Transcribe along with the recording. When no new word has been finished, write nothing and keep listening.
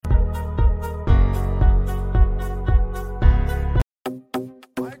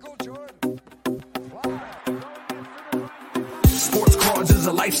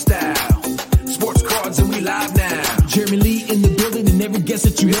lifestyle. Sports cards and we live now. Jeremy Lee in the building and every guest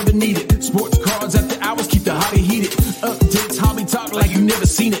that you ever needed. Sports cards after hours keep the hobby heated. Updates, hobby talk like you never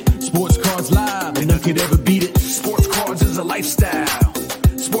seen it. Sports cards live and none could ever beat it. Sports cards is a lifestyle.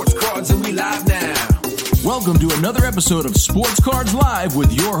 Sports cards and we live now. Welcome to another episode of Sports Cards Live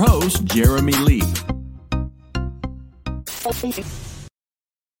with your host, Jeremy Lee.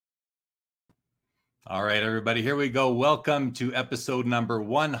 All right, everybody, here we go. Welcome to episode number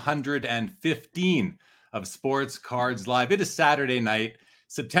 115 of Sports Cards Live. It is Saturday night,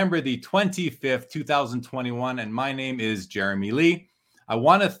 September the 25th, 2021, and my name is Jeremy Lee. I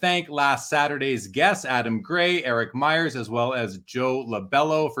want to thank last Saturday's guests, Adam Gray, Eric Myers, as well as Joe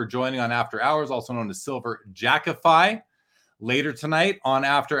Labello for joining on After Hours, also known as Silver Jackify. Later tonight on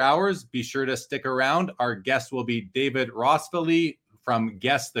After Hours, be sure to stick around. Our guest will be David Rossvally from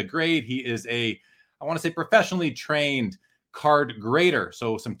Guess the Grade. He is I want to say professionally trained card grader.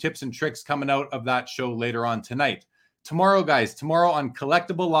 So some tips and tricks coming out of that show later on tonight. Tomorrow, guys, on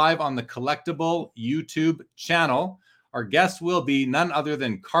Collectible Live on the Collectible YouTube channel, our guest will be none other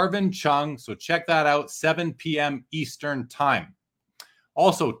than Carvin Chung. So check that out, 7 p.m. Eastern time.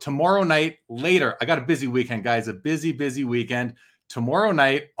 Also, tomorrow night, later, I got a busy weekend, guys, a busy weekend. Tomorrow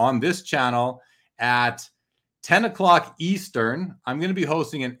night on this channel at 10 o'clock Eastern, I'm going to be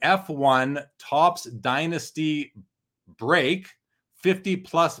hosting an F1 Topps Dynasty break, 50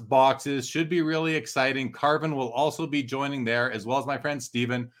 plus boxes. Should be really exciting. Carvin will also be joining there, as well as my friend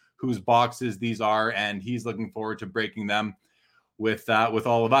Steven, whose boxes these are, and he's looking forward to breaking them with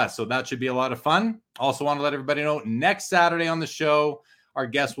all of us. So that should be a lot of fun. Also want to let everybody know, next Saturday on the show, our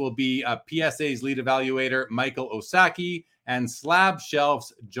guest will be PSA's lead evaluator, Michael Osaki, and Slab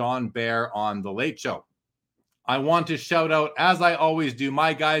Shelf's John Bear on The Late Show. I want to shout out, as I always do,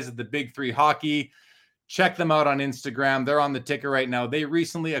 my guys at the Big Three Hockey. Check them out on Instagram. They're on the ticker right now. They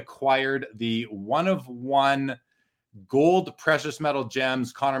recently acquired the one-of-one gold precious metal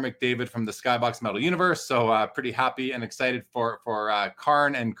gems, Connor McDavid from the Skybox Metal Universe. So pretty happy and excited for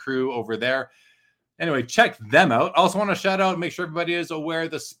Karn and crew over there. Anyway, check them out. Also want to shout out, make sure everybody is aware,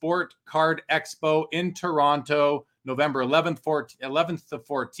 the Sport Card Expo in Toronto, November 11th to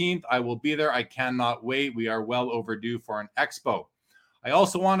 14th. I will be there. I cannot wait. We are well overdue for an expo. I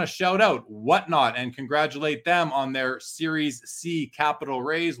also want to shout out Whatnot and congratulate them on their Series C capital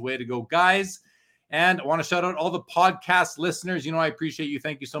raise. Way to go, guys. And I want to shout out all the podcast listeners. You know, I appreciate you.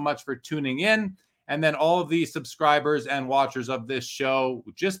 Thank you so much for tuning in. And then all of the subscribers and watchers of this show,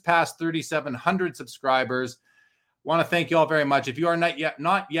 just past 3,700 subscribers. Want to thank you all very much. If you are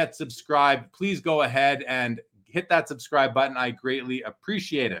not yet subscribed, please go ahead and hit that subscribe button. I greatly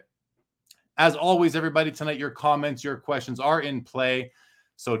appreciate it. As always, everybody, tonight, your comments, your questions are in play.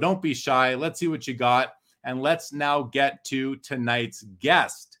 So don't be shy. Let's see what you got. And let's now get to tonight's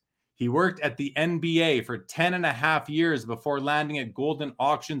guest. He worked at the NBA for 10 and a half years before landing at Goldin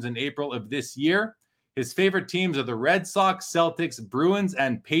Auctions in April of this year. His favorite teams are the Red Sox, Celtics, Bruins,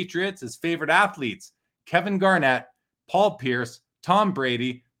 and Patriots. His favorite athletes, Kevin Garnett, Paul Pierce, Tom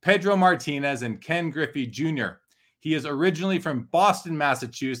Brady, Pedro Martinez, and Ken Griffey Jr. He is originally from Boston,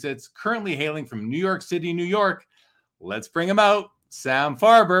 Massachusetts, currently hailing from New York City, New York. Let's bring him out. Sam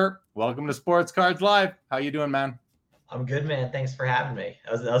Farber, welcome to Sports Cards Live. How you doing, man? I'm good, man. Thanks for having me.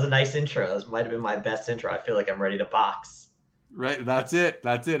 That was a nice intro. That might have been my best intro. I feel like I'm ready to box. Right. That's it.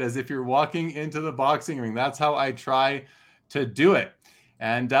 As if you're walking into the boxing ring. That's how I try to do it.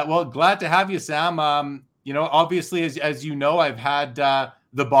 And well, glad to have you, Sam. You know, obviously, as you know, I've had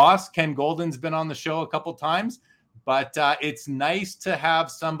the boss, Ken Goldin's been on the show a couple times, but it's nice to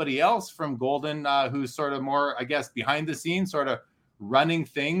have somebody else from Goldin who's sort of more, I guess, behind the scenes, sort of running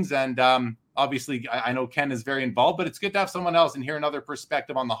things. And obviously, I know Ken is very involved, but it's good to have someone else and hear another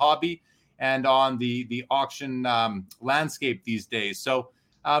perspective on the hobby and on the auction landscape these days. So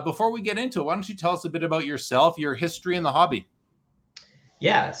before we get into it, why don't you tell us a bit about yourself, your history in the hobby?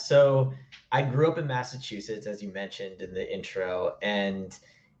 Yeah, so I grew up in Massachusetts, as you mentioned in the intro. And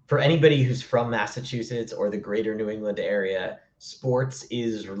for anybody who's from Massachusetts or the greater New England area, sports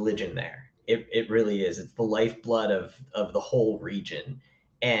is religion there. It really is. It's the lifeblood of the whole region.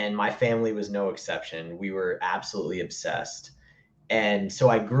 And my family was no exception. We were absolutely obsessed. And so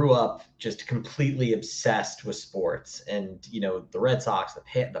I grew up just completely obsessed with sports and, you know, the Red Sox, the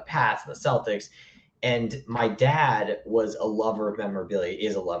Pats, and the Celtics. And my dad was a lover of memorabilia,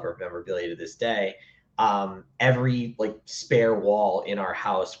 is a lover of memorabilia to this day. Every spare wall in our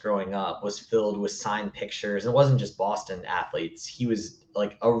house growing up was filled with signed pictures. It wasn't just Boston athletes. He was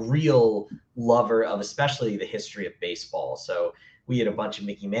like a real lover of especially the history of baseball. So we had a bunch of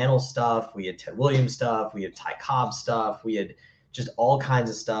Mickey Mantle stuff. We had Ted Williams stuff. We had Ty Cobb stuff. We had just all kinds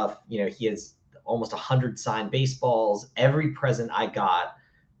of stuff. He has almost 100 signed baseballs. Every present I got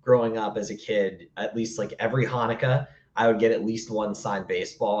growing up as a kid, at least like every Hanukkah, I would get at least one signed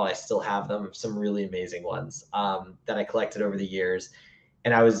baseball. I still have them, some really amazing ones that I collected over the years.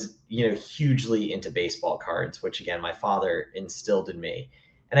 And I was, hugely into baseball cards, which again, my father instilled in me.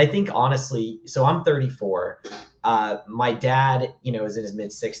 And I think honestly, so I'm 34. My dad, is in his mid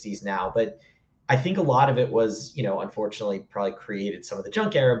 60s now, but I think a lot of it was, unfortunately probably created some of the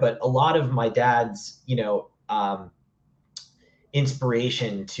junk era, but a lot of my dad's,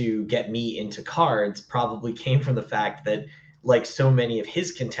 inspiration to get me into cards probably came from the fact that, like so many of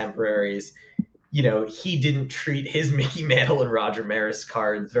his contemporaries, he didn't treat his Mickey Mantle and Roger Maris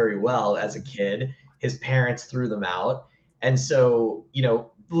cards very well as a kid. His parents threw them out. And so,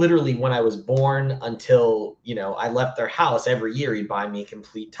 literally when I was born until, I left their house, every year he'd buy me a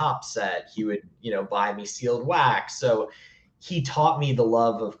complete top set. He would, buy me sealed wax. So he taught me the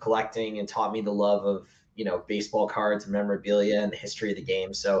love of collecting and taught me the love of, baseball cards and memorabilia and the history of the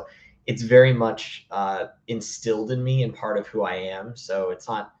game. So it's very much instilled in me and part of who I am. So it's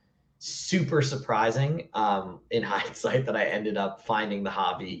not super surprising in hindsight that I ended up finding the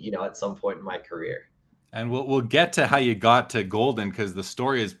hobby, at some point in my career. And we'll get to how you got to Goldin, because the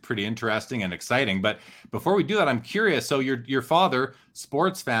story is pretty interesting and exciting. But before we do that, I'm curious. So your father,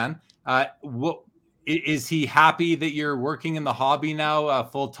 sports fan, what is he happy that you're working in the hobby now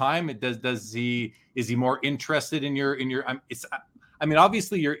full time? Is he more interested in your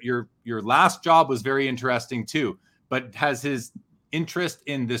obviously your last job was very interesting too, but has his interest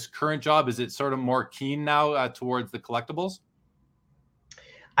in this current job, is it sort of more keen now towards the collectibles?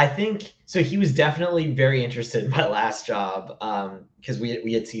 I think so. He was definitely very interested in my last job because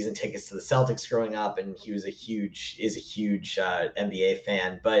we had season tickets to the Celtics growing up, and he is a huge NBA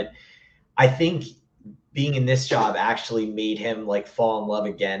fan. But I think being in this job actually made him like fall in love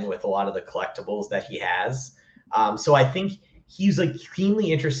again with a lot of the collectibles that he has. So I think he's like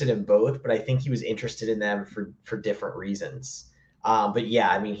keenly interested in both, but I think he was interested in them for different reasons. But yeah,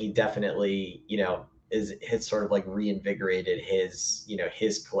 I mean, he definitely, has sort of like reinvigorated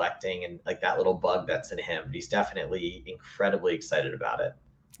his collecting and like that little bug that's in him. But he's definitely incredibly excited about it.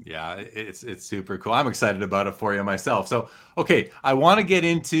 Yeah, it's super cool. I'm excited about it for you myself. So, okay, I want to get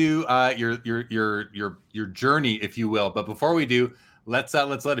into your journey, if you will. But before we do, let's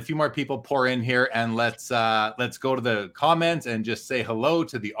let a few more people pour in here, and let's go to the comments and just say hello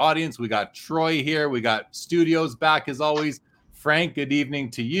to the audience. We got Troy here. We got Studios back as always. Frank, good evening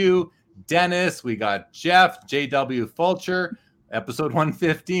to you. Dennis, we got Jeff, JW Fulcher, episode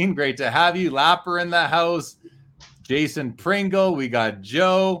 115. Great to have you. Lapper in the house. Jason Pringle, we got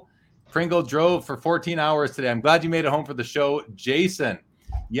Joe. Pringle drove for 14 hours today. I'm glad you made it home for the show, Jason.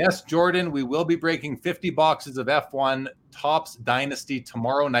 Yes, Jordan, we will be breaking 50 boxes of F1 Topps Dynasty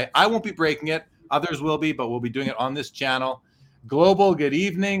tomorrow night. I won't be breaking it. Others will be, but we'll be doing it on this channel. Global, good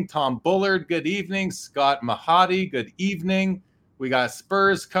evening. Tom Bullard, good evening. Scott Mahadi, good evening. We got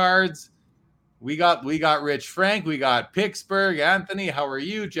Spurs cards. We got Rich Frank. We got Pittsburgh. Anthony, how are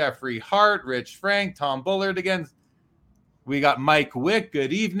you? Jeffrey Hart, Rich Frank, Tom Bullard again. We got Mike Wick,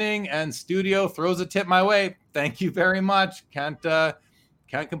 good evening, and Studio throws a tip my way. Thank you very much. Can't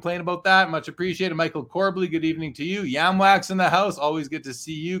complain about that. Much appreciated. Michael Corbley, good evening to you. Yamwax in the house, always good to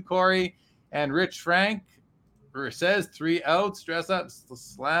see you, Corey. And Rich Frank says 3 outs. Dress up,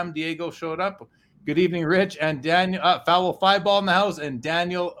 slam. Diego showed up. Good evening, Rich and Daniel. Foul 5 ball in the house, and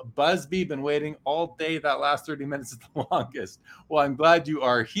Daniel Busby been waiting all day. That last 30 minutes is the longest. Well, I'm glad you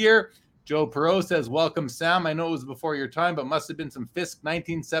are here. Joe Perot says, welcome, Sam. I know it was before your time, but must have been some Fisk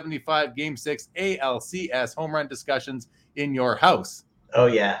 1975 Game 6 ALCS home run discussions in your house. Oh,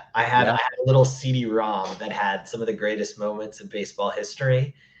 yeah. I had a little CD-ROM that had some of the greatest moments in baseball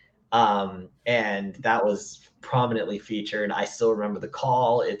history. And that was prominently featured. I still remember the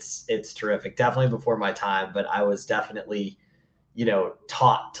call. It's terrific. Definitely before my time, but I was definitely,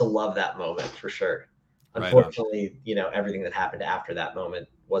 taught to love that moment for sure. Unfortunately, everything that happened after that moment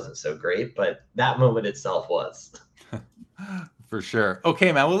wasn't so great, but that moment itself was. For sure.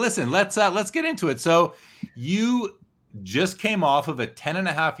 Okay, man. Well, listen, let's get into it. So you just came off of a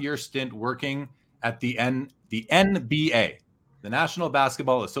 10.5-year stint working at the NBA, the National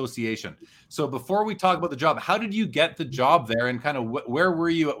Basketball Association. So before we talk about the job, how did you get the job there, and kind of where were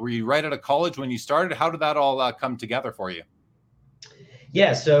you? Were you right out of college when you started? How did that all come together for you?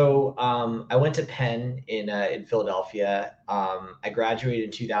 Yeah, so I went to Penn in Philadelphia. I graduated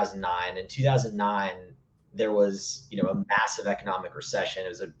in 2009. In 2009, there was a massive economic recession. It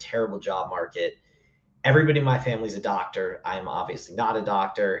was a terrible job market. Everybody in my family's a doctor. I'm obviously not a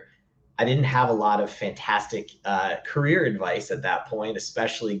doctor. I didn't have a lot of fantastic career advice at that point,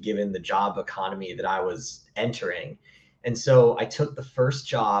 especially given the job economy that I was entering. And so I took the first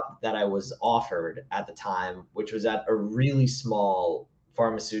job that I was offered at the time, which was at a really small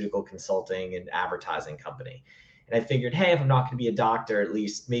pharmaceutical consulting and advertising company. And I figured, hey, if I'm not going to be a doctor, at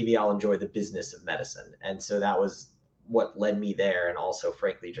least maybe I'll enjoy the business of medicine. And so that was what led me there, and also,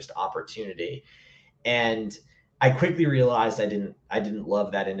 frankly, just opportunity. And I quickly realized I didn't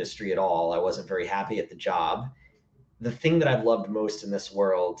love that industry at all. I wasn't very happy at the job. The thing that I've loved most in this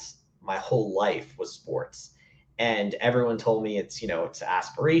world my whole life was sports. And everyone told me it's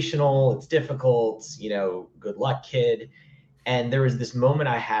aspirational, it's difficult, good luck, kid. And there was this moment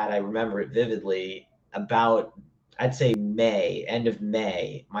I remember it vividly, about, I'd say end of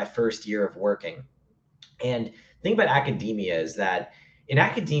May, my first year of working. And the thing about academia is that in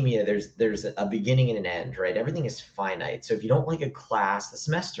academia, there's a beginning and an end, right? Everything is finite. So if you don't like a class, the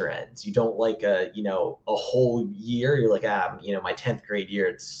semester ends. You don't like a whole year, you're like, my 10th grade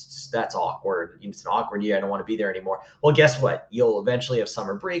year, that's awkward. It's an awkward year. I don't want to be there anymore. Well, guess what? You'll eventually have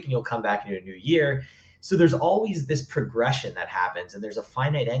summer break and you'll come back into a new year. So there's always this progression that happens, and there's a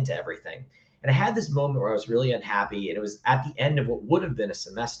finite end to everything. And I had this moment where I was really unhappy, and it was at the end of what would have been a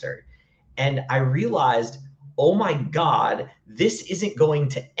semester. And I realized, oh my God, this isn't going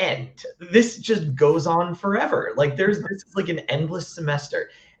to end. This just goes on forever. Like this is like an endless semester.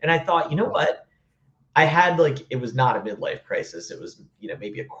 And I thought, you know what? I had it was not a midlife crisis. It was,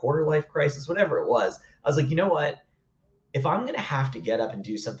 maybe a quarter life crisis, whatever it was. I was like, you know what? If I'm going to have to get up and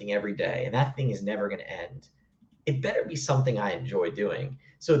do something every day, and that thing is never going to end, it better be something I enjoy doing.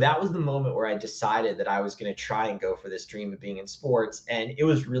 So that was the moment where I decided that I was going to try and go for this dream of being in sports. And it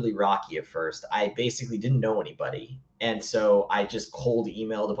was really rocky at first. I basically didn't know anybody. And so I just cold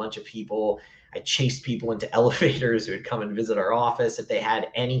emailed a bunch of people. I chased people into elevators who would come and visit our office if they had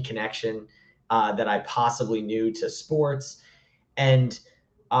any connection that I possibly knew to sports. And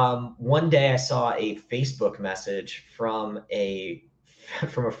one day I saw a Facebook message from a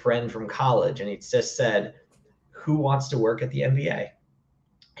friend from college, and it just said, "Who wants to work at the NBA?"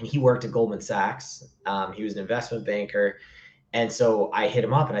 And he worked at Goldman Sachs. He was an investment banker. And so I hit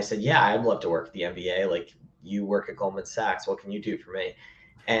him up and I said, yeah, I'd love to work at the NBA. Like, you work at Goldman Sachs. What can you do for me?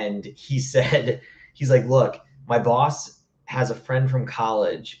 And he said, he's like, look, my boss has a friend from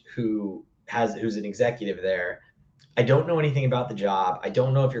college who's an executive there. I don't know anything about the job. I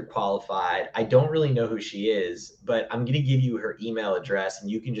don't know if you're qualified. I don't really know who she is, but I'm going to give you her email address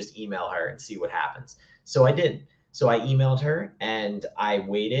and you can just email her and see what happens. So I did. So I emailed her and I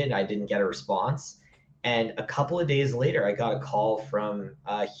waited. I didn't get a response. And a couple of days later, I got a call from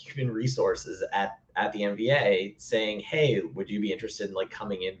human resources at the NBA saying, hey, would you be interested in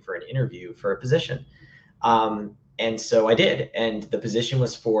coming in for an interview for a position? And so I did. And the position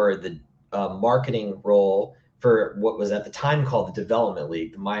was for the marketing role for what was at the time called the Development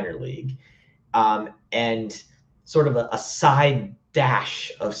League, the minor league, and sort of a side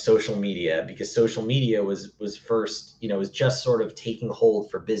dash of social media, because social media was first, was just sort of taking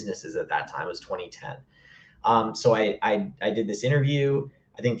hold for businesses at that time. It was 2010. So I did this interview.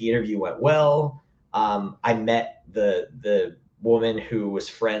 I think the interview went well. I met the woman who was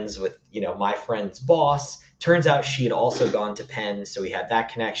friends with, my friend's boss. Turns out she had also gone to Penn, so we had that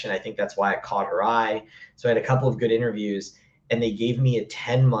connection. I think that's why it caught her eye. So I had a couple of good interviews, and they gave me a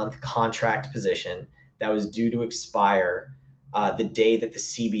 10-month contract position that was due to expire the day that the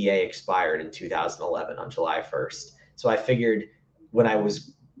CBA expired in 2011 on July 1st. So I figured when I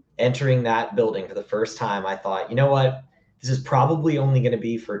was entering that building for the first time, I thought, you know what? This is probably only going to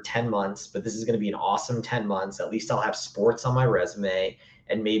be for 10 months, but this is going to be an awesome 10 months. At least I'll have sports on my resume,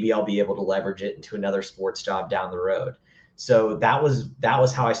 and maybe I'll be able to leverage it into another sports job down the road. So that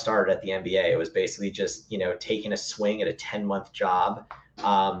was how I started at the NBA. It was basically just, taking a swing at a 10-month job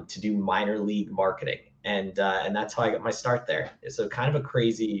to do minor league marketing. And that's how I got my start there. So kind of a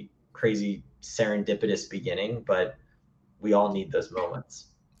crazy serendipitous beginning, but we all need those moments.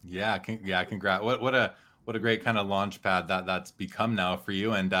 Yeah. Congrats. What a great kind of launch pad that's become now for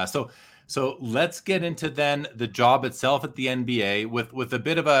you. And so let's get into then the job itself at the NBA with a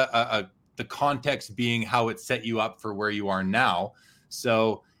bit of the context being how it set you up for where you are now.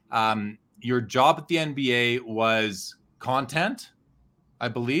 So your job at the NBA was content, I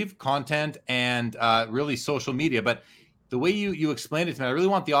believe, and really social media. But the way you explained it to me, I really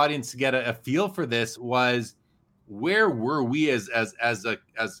want the audience to get a feel for this. Was where were we as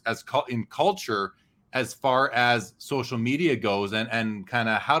in culture as far as social media goes, and kind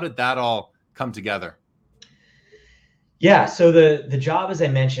of how did that all come together? Yeah, so the job, as I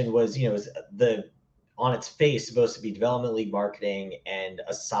mentioned, was on its face supposed to be development league marketing and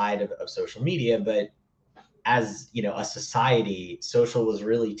a side of social media, but as a society, social was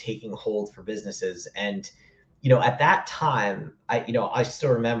really taking hold for businesses. And at that time, I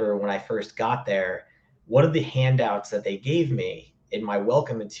still remember when I first got there, one of the handouts that they gave me in my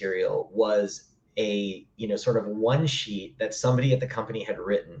welcome material was a sort of one sheet that somebody at the company had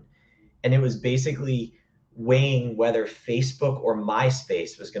written, and it was basically weighing whether Facebook or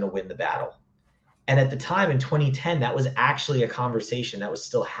MySpace was going to win the battle. And at the time in 2010, that was actually a conversation that was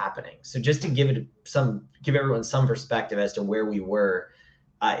still happening. So just to give everyone some perspective as to where we were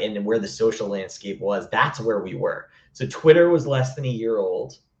and where the social landscape was, that's where we were. So Twitter was less than a year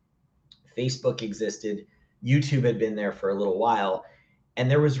old. Facebook existed. YouTube had been there for a little while. And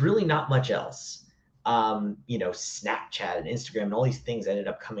there was really not much else. Snapchat and Instagram and all these things ended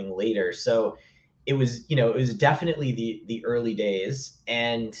up coming later. So it was definitely the early days.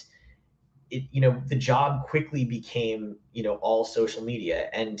 And the job quickly became, all social media.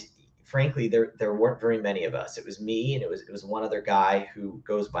 And frankly, there weren't very many of us. It was me, and it was one other guy who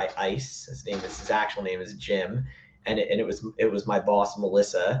goes by Ice. His actual name is Jim. And it was my boss,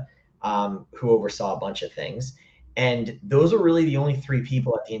 Melissa, who oversaw a bunch of things. And those are really the only three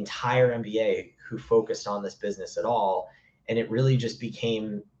people at the entire MBA who focused on this business at all. And it really just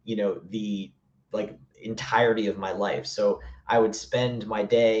became, the entirety of my life. So I would spend my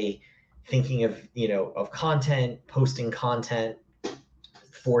day thinking of content, posting content,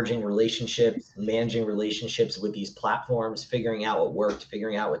 forging relationships, managing relationships with these platforms, figuring out what worked,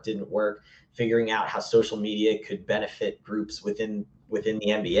 figuring out what didn't work, figuring out how social media could benefit groups within the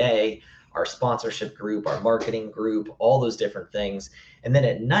MBA, our sponsorship group, our marketing group, all those different things. And then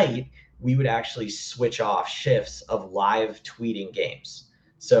at night, we would actually switch off shifts of live tweeting games.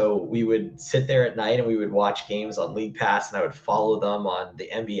 So we would sit there at night and we would watch games on League Pass, and I would follow them on the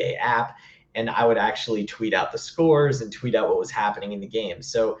NBA app, and I would actually tweet out the scores and tweet out what was happening in the game.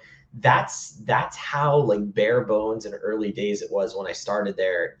 So that's how bare bones and early days it was when I started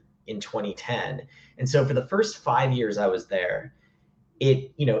there in 2010. And so for the first 5 years I was there,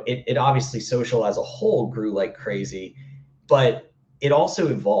 it obviously, social as a whole grew like crazy, but it also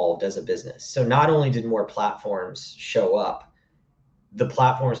evolved as a business. So not only did more platforms show up, the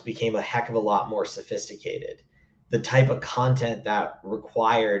platforms became a heck of a lot more sophisticated. The type of content that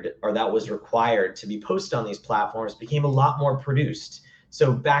was required to be posted on these platforms became a lot more produced.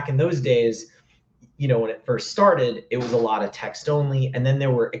 So back in those days, when it first started, it was a lot of text only, and then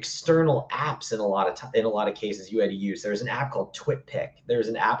there were external apps in a lot of cases you had to use. There was an app called TwitPic. There was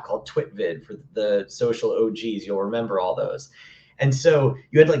an app called TwitVid for the social OGs. You'll remember all those. And so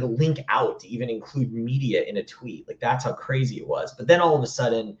you had to link out to even include media in a tweet. That's how crazy it was. But then all of a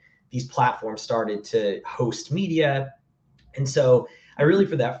sudden, these platforms started to host media. And so I really,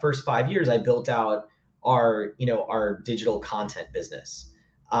 for that first 5 years, I built out our digital content business.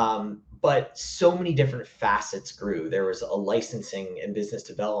 But so many different facets grew. There was a licensing and business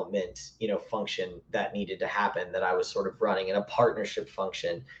development, function that needed to happen that I was sort of running, and a partnership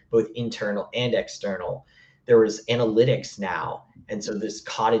function, both internal and external. There was analytics now. And so this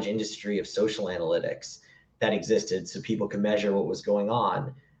cottage industry of social analytics that existed so people could measure what was going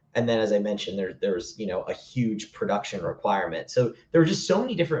on. And then, as I mentioned, there was, a huge production requirement. So there were just so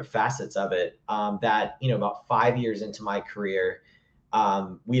many different facets of it that, about 5 years into my career,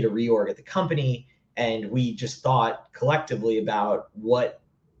 we had a reorg at the company, and we just thought collectively about what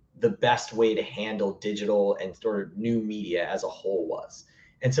the best way to handle digital and sort of new media as a whole was.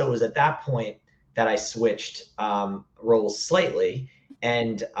 And so it was at that point that I switched roles slightly,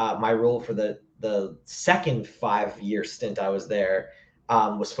 and my role for the second 5-year stint I was there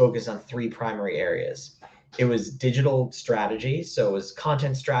was focused on 3 primary areas. It was digital strategy, so it was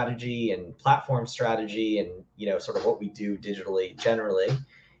content strategy and platform strategy, and sort of what we do digitally generally.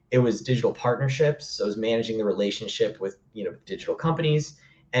 It was digital partnerships, so it was managing the relationship with digital companies,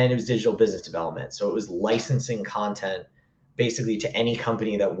 and it was digital business development. So it was licensing content basically to any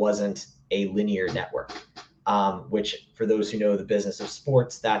company that wasn't a linear network, which, for those who know the business of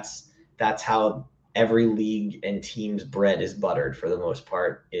sports, that's how every league and team's bread is buttered for the most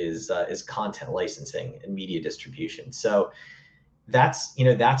part, is content licensing and media distribution. So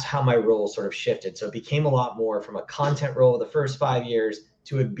that's how my role sort of shifted. So it became a lot more from a content role the first 5 years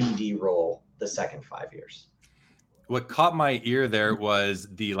to a BD role the second 5 years. What caught my ear there was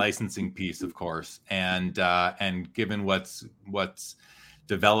the licensing piece, of course, and given what's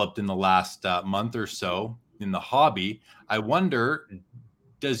developed in the last month or so in the hobby, I wonder,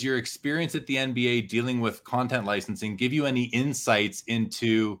 does your experience at the NBA dealing with content licensing give you any insights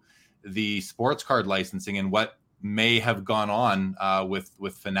into the sports card licensing and what may have gone on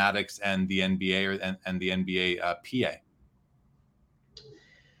with Fanatics and the NBA and the NBA PA?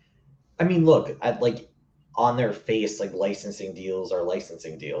 I mean, look, like on their face, like licensing deals are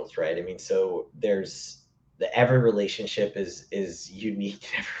licensing deals, right? I mean, so every relationship is unique,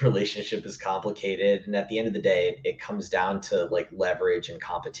 every relationship is complicated, and at the end of the day, it comes down to like leverage and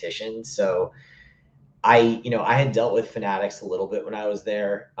competition. So I had dealt with Fanatics a little bit when I was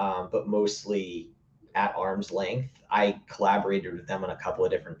there, but mostly at arm's length. I collaborated with them on a couple of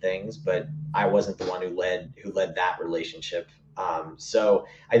different things, but I wasn't the one who led that relationship. So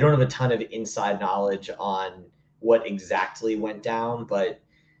I don't have a ton of inside knowledge on what exactly went down, but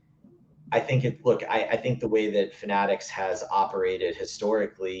I think I think the way that Fanatics has operated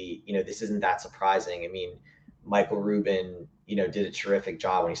historically, this isn't that surprising. I mean, Michael Rubin, did a terrific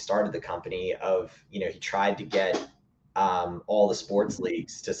job when he started the company of, he tried to get all the sports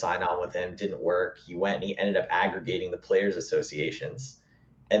leagues to sign on with him. Didn't work. He went and he ended up aggregating the players associations.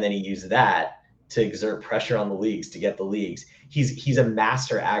 And then he used that to exert pressure on the leagues to get the leagues. He's a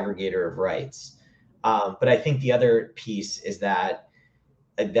master aggregator of rights. But I think the other piece is that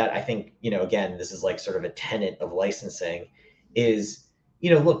I think, again, this is like sort of a tenet of licensing is,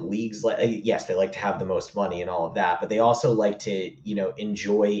 look, leagues, yes, they like to have the most money and all of that, but they also like to,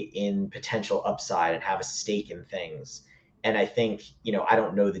 enjoy in potential upside and have a stake in things. And I think, I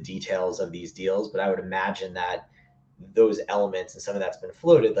don't know the details of these deals, but I would imagine that those elements, and some of that's been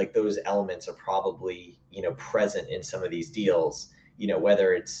floated, like those elements are probably, present in some of these deals,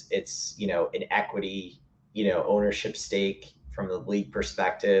 whether it's, an equity, ownership stake from the league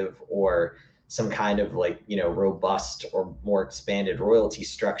perspective, or some kind of like, robust or more expanded royalty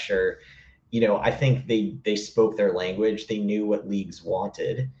structure. I think they spoke their language. They knew what leagues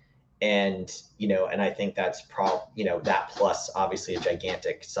wanted. And, and I think that's that plus obviously a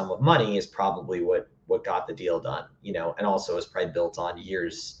gigantic sum of money is probably what got the deal done, and also is probably built on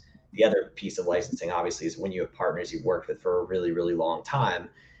years. The other piece of licensing obviously is when you have partners you've worked with for a really, really long time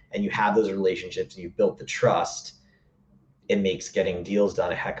and you have those relationships and you've built the trust, it makes getting deals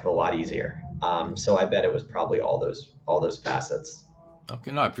done a heck of a lot easier. So I bet it was probably all those facets.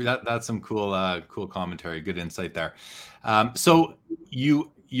 Okay, no, that's some cool commentary. Good insight there. So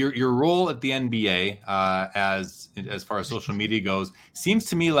your role at the NBA as far as social media goes seems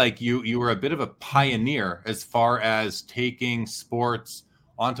to me like you were a bit of a pioneer as far as taking sports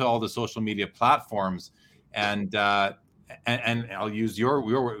onto all the social media platforms, and I'll use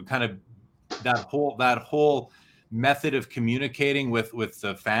your kind of that whole method of communicating with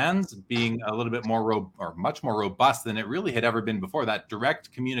the fans being a little bit more or much more robust than it really had ever been before. That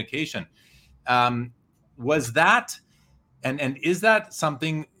direct communication, was that and is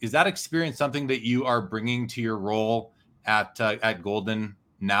that experience something that you are bringing to your role at Goldin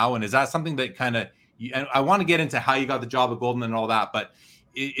now? And is that something that kind of, and I want to get into how you got the job at Goldin and all that, but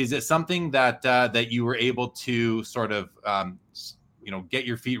is it something that you were able to sort of get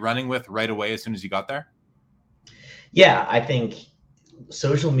your feet running with right away as soon as you got there? Yeah, I think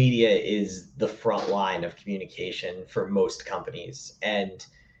social media is the front line of communication for most companies. And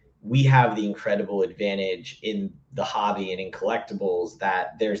we have the incredible advantage in the hobby and in collectibles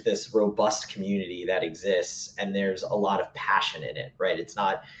that there's this robust community that exists and there's a lot of passion in it, right? It's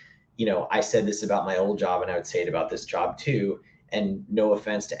not, I said this about my old job and I would say it about this job too. And no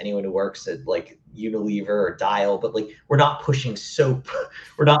offense to anyone who works at like Unilever or Dial, but like, we're not pushing soap.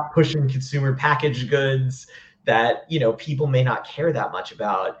 We're not pushing consumer packaged goods that, people may not care that much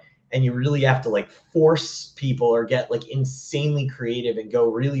about. And you really have to like force people or get like insanely creative and go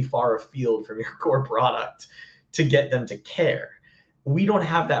really far afield from your core product to get them to care. We don't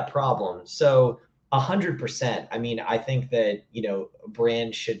have that problem. So 100%. I mean, I think that, a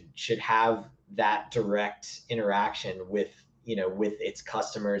brand should have that direct interaction with its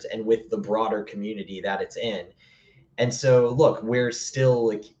customers and with the broader community that it's in. And so, look, we're still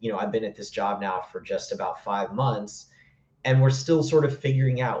like, I've been at this job now for just about 5 months, and we're still sort of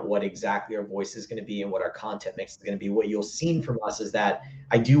figuring out what exactly our voice is going to be and what our content mix is going to be. What you'll see from us is that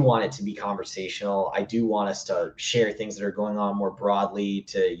I do want it to be conversational. I do want us to share things that are going on more broadly.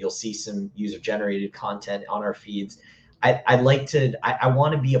 You'll see some user-generated content on our feeds. I want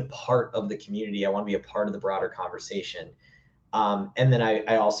to be a part of the community. I want to be a part of the broader conversation. And then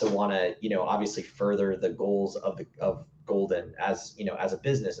I also want to, obviously further the goals of Goldin as a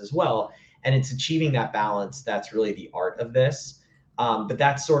business as well. And it's achieving that balance. That's really the art of this. But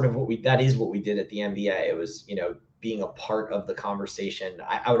that's sort of that is what we did at the NBA. It was, being a part of the conversation.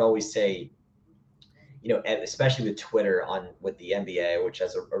 I would always say, especially with Twitter with the NBA, which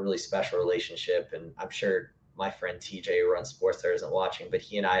has a really special relationship. And I'm sure my friend TJ, who runs Sports There, isn't watching, but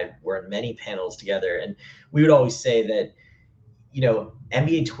he and I were in many panels together, and we would always say that,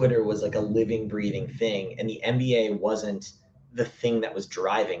 NBA Twitter was like a living, breathing thing, and the NBA wasn't the thing that was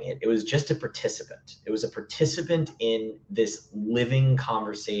driving it. It was just a participant. It was a participant in this living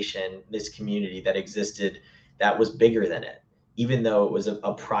conversation, this community that existed that was bigger than it. Even though it was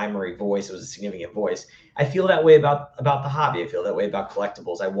a primary voice, it was a significant voice. I feel that way about the hobby. I feel that way about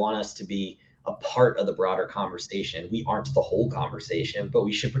collectibles. I want us to be a part of the broader conversation. We aren't the whole conversation, but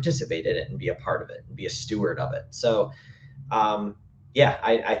we should participate in it and be a part of it and be a steward of it. So yeah,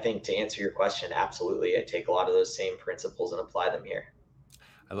 I think to answer your question, absolutely. I take a lot of those same principles and apply them here.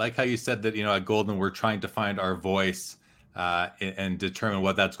 I like how you said that, at Goldin, we're trying to find our voice and determine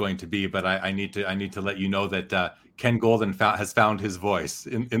what that's going to be. But I need to let you know that Ken Goldin has found his voice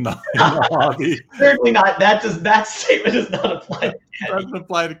in the hobby. Certainly not. That statement does not apply to Ken. It doesn't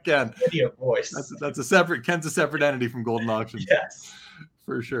apply to Ken. A voice. Ken's a separate entity from Goldin Auctions. Yes.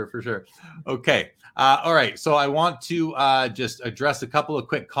 For sure. Okay. All right. So I want to just address a couple of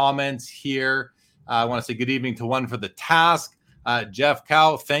quick comments here. I want to say good evening to one for the task. Jeff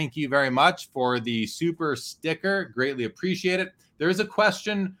Cow, thank you very much for the super sticker. Greatly appreciate it. There is a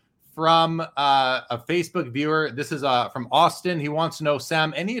question from a Facebook viewer. This is from Austin. He wants to know,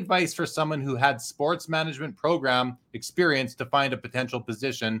 Sam, any advice for someone who had sports management program experience to find a potential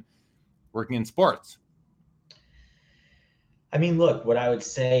position working in sports? I mean, look, what I would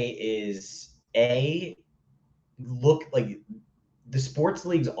say is look, like, the sports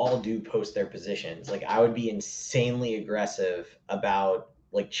leagues all do post their positions. Like, I would be insanely aggressive about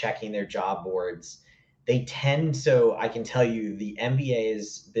like checking their job boards. They tend, so I can tell you the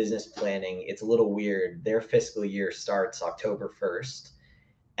NBA's business planning, it's a little weird. Their fiscal year starts October 1st.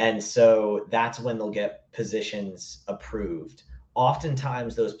 And so that's when they'll get positions approved.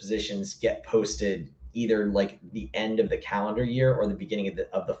 Oftentimes those positions get posted either like the end of the calendar year or the beginning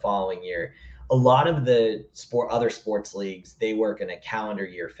of the following year. A lot of the other sports leagues, they work in a calendar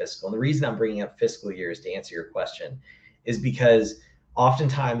year fiscal. And the reason I'm bringing up fiscal years to answer your question is because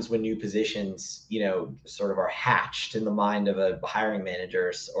oftentimes when new positions, sort of are hatched in the mind of a hiring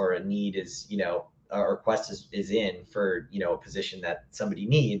manager, or a need is, a request is in for, a position that somebody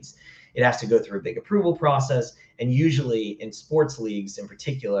needs, it has to go through a big approval process. And usually in sports leagues in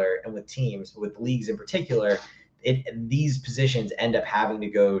particular, and with teams, with leagues in particular, these positions end up having to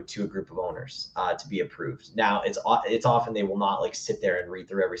go to a group of owners to be approved. Now, it's often they will not like sit there and read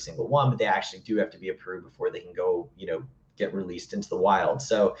through every single one, but they actually do have to be approved before they can go, get released into the wild.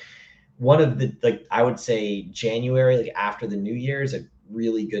 So one of the, like, I would say January, like after the new year, is a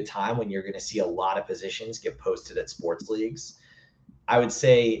really good time when you're going to see a lot of positions get posted at sports leagues. I would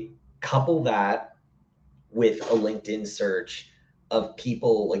say couple that with a LinkedIn search of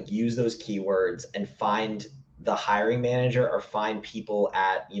people, like, use those keywords and find the hiring manager, or find people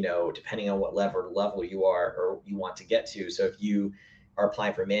at, depending on what level you are or you want to get to. So if you are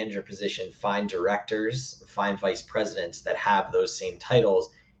applying for a manager position, find directors, find vice presidents that have those same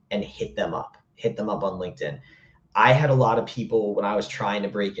titles and hit them up on LinkedIn. I had a lot of people when I was trying to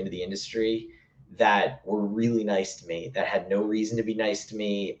break into the industry that were really nice to me, that had no reason to be nice to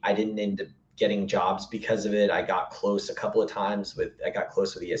me. I didn't end up getting jobs because of it. I got close a couple of times I got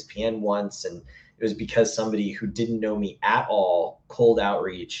close with ESPN once, and it was because somebody who didn't know me at all, cold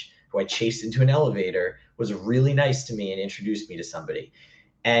outreach, who I chased into an elevator, was really nice to me and introduced me to somebody.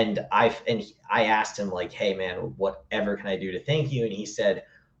 And I asked him, like, hey man, whatever can I do to thank you? And he said,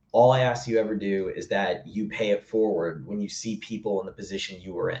 all I ask you ever do is that you pay it forward when you see people in the position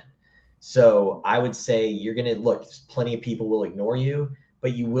you were in. So I would say you're going to look, plenty of people will ignore you,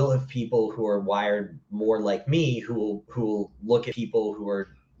 but you will have people who are wired more like me, who will look at people who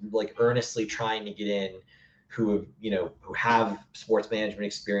are like earnestly trying to get in, who have sports management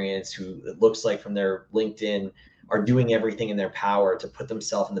experience, who it looks like from their LinkedIn are doing everything in their power to put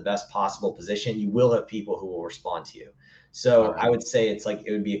themselves in the best possible position. You will have people who will respond to you. So I would say it's like,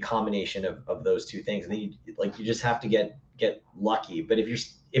 it would be a combination of those two things. And then you just have to get lucky. But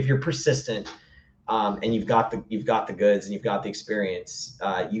if you're persistent, and you've got the goods and you've got the experience,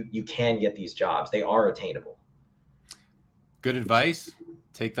 you can get these jobs. They are attainable. Good advice.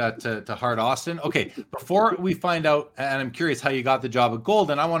 Take that to heart, Austin. Okay, before we find out, and I'm curious how you got the job at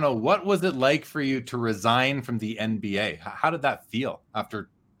Goldin, I want to know, what was it like for you to resign from the NBA? How did that feel after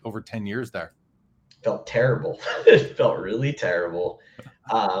over 10 years there? Felt terrible. It felt really terrible.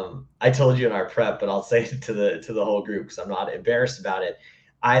 I told you in our prep, but I'll say it to the whole group because I'm not embarrassed about it.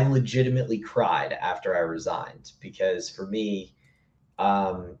 I legitimately cried after I resigned, because for me,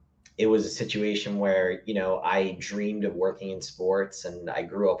 it was a situation where, I dreamed of working in sports, and I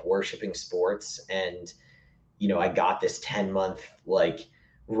grew up worshiping sports. And, I got this 10-month like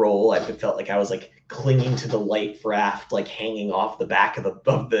role. I felt like I was like clinging to the light raft, like hanging off the back of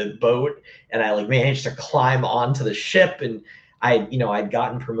the boat, and I like managed to climb onto the ship. And I'd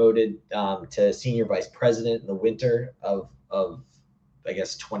gotten promoted to senior vice president in the winter of I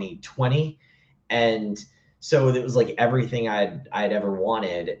guess 2020, and so it was like everything I'd ever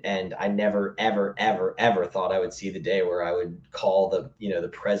wanted, and I never ever thought I would see the day where I would call the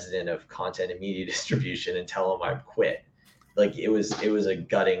president of content and media distribution and tell him I'd quit. Like it was a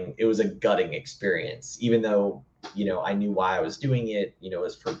gutting experience, even though I knew why I was doing it. It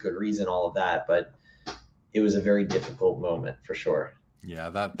was for good reason, all of that, but it was a very difficult moment for sure. Yeah,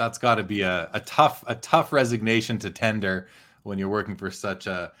 that's got to be a tough resignation to tender when you're working for such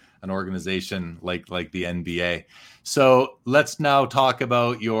an organization like the NBA. So let's now talk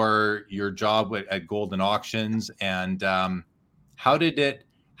about your job at Goldin Auctions, and how did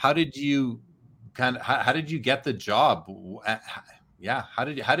you get the job? Yeah, how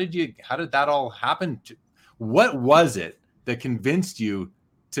did that all happen? What was it that convinced you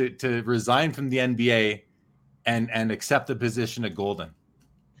to resign from the NBA and accept the position at Goldin?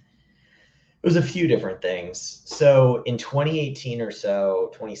 It was a few different things. So in 2018 or so,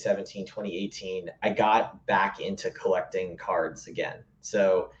 2017, 2018, I got back into collecting cards again.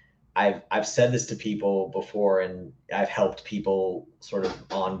 So I've said this to people before, and I've helped people sort of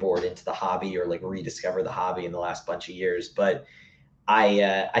onboard into the hobby or like rediscover the hobby in the last bunch of years. But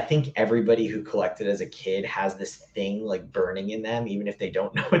I think everybody who collected as a kid has this thing like burning in them, even if they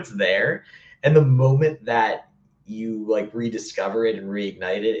don't know it's there. And the moment that you like rediscover it and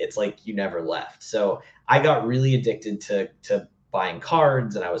reignite it, it's like you never left. So I got really addicted to buying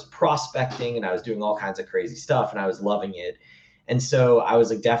cards, and I was prospecting, and I was doing all kinds of crazy stuff, and I was loving it. And so I was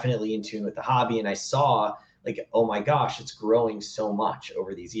like definitely in tune with the hobby, and I saw like, oh my gosh, it's growing so much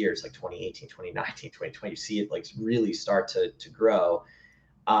over these years, like 2018, 2019, 2020. You see it like really start to grow.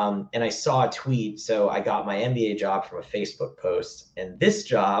 And I saw a tweet. So I got my MBA job from a Facebook post, and this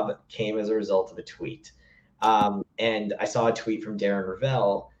job came as a result of a tweet. And I saw a tweet from Darren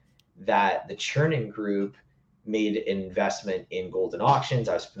Ravel that the Chernin Group made an investment in Goldin Auctions.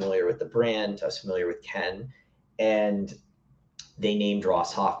 I was familiar with the brand. I was familiar with Ken, and they named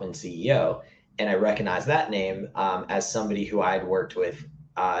Ross Hoffman CEO. And I recognized that name as somebody who I had worked with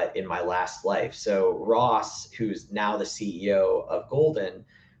in my last life. So Ross, who's now the CEO of Goldin,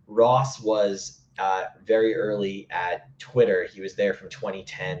 Ross was very early at Twitter. He was there from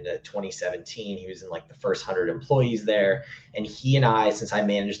 2010 to 2017. He was in like the first 100 employees there. And he and I, since I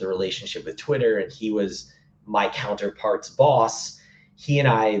managed the relationship with Twitter and he was my counterpart's boss, he and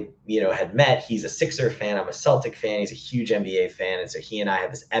I, had met. He's a Sixer fan. I'm a Celtic fan. He's a huge NBA fan. And so he and I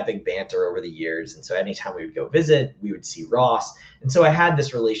had this epic banter over the years. And so anytime we would go visit, we would see Ross. And so I had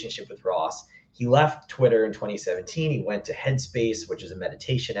this relationship with Ross. He left Twitter in 2017. He went to Headspace, which is a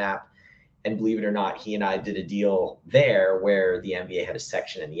meditation app. And believe it or not, he and I did a deal there where the NBA had a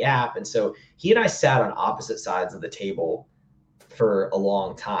section in the app. And so he and I sat on opposite sides of the table for a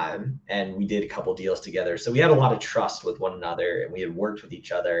long time, and we did a couple deals together. So we had a lot of trust with one another, and we had worked with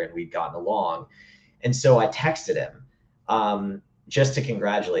each other, and we'd gotten along. And so I texted him just to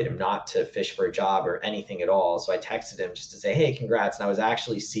congratulate him, not to fish for a job or anything at all. So I texted him just to say, hey, congrats. And I was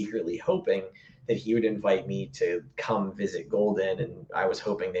actually secretly hoping that he would invite me to come visit Goldin, and I was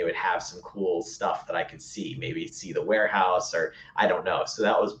hoping they would have some cool stuff that I could see, maybe see the warehouse, or I don't know. So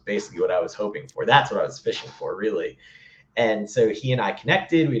that was basically what I was hoping for. That's what I was fishing for, really. And so he and I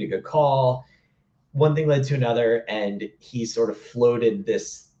connected. We had a good call. One thing led to another, and he sort of floated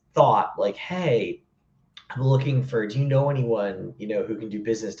this thought like, hey, I'm looking for, do you know anyone, who can do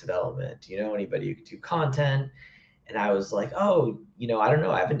business development? Do you know anybody who can do content? And I was like, oh, I don't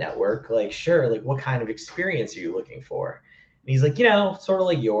know. I have a network. Like, sure. Like, what kind of experience are you looking for? And he's like, sort of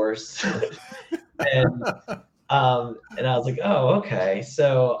like yours. and I was like, oh, okay.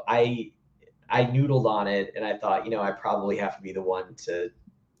 So I noodled on it, and I thought, I probably have to be the one to,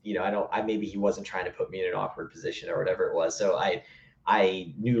 maybe he wasn't trying to put me in an awkward position or whatever it was. So I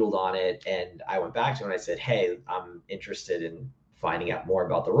noodled on it, and I went back to him and I said, hey, I'm interested in finding out more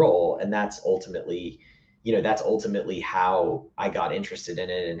about the role. And that's ultimately how I got interested in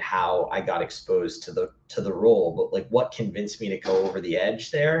it and how I got exposed to the role. But like, what convinced me to go over the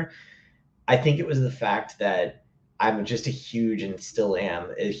edge there? I think it was the fact that I'm just a huge, and still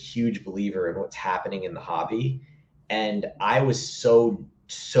am, a huge believer in what's happening in the hobby. And I was so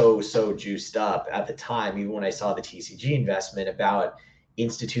juiced up at the time, even when I saw the TCG investment, about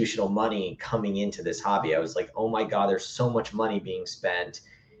institutional money coming into this hobby. I was like, oh my God, there's so much money being spent.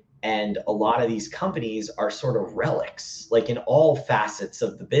 And a lot of these companies are sort of relics, like in all facets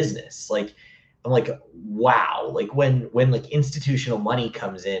of the business. Like, I'm like, wow, like when like institutional money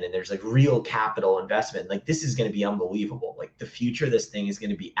comes in and there's like real capital investment, like this is going to be unbelievable. Like the future of this thing is going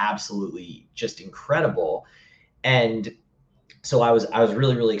to be absolutely just incredible. And so I was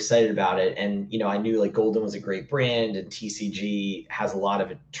really, really excited about it. And, I knew like Goldin was a great brand and TCG has a lot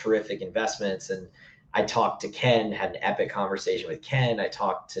of terrific investments. And I talked to Ken, had an epic conversation with Ken. I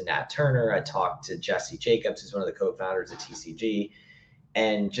talked to Nat Turner. I talked to Jesse Jacobs, who's one of the co-founders of TCG,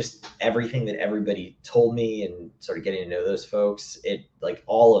 and just everything that everybody told me and sort of getting to know those folks, it like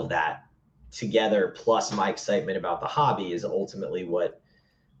all of that together, plus my excitement about the hobby is ultimately what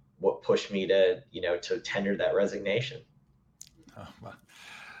pushed me to, to tender that resignation. Oh, well.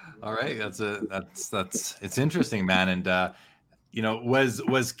 All right. It's interesting, man. And,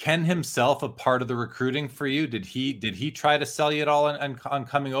 was Ken himself a part of the recruiting for you? Did he try to sell you at all on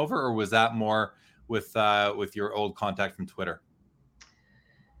coming over, or was that more with your old contact from Twitter?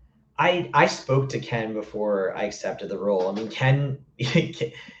 I spoke to Ken before I accepted the role. I mean, Ken,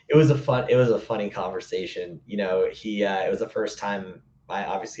 it was a funny conversation. It was the first time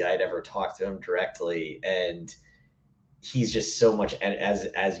I'd ever talked to him directly, and he's just so much, as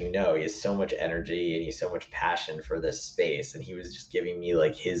he has so much energy and he's so much passion for this space. And he was just giving me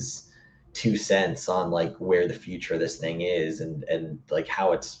like his 2 cents on like where the future of this thing is and like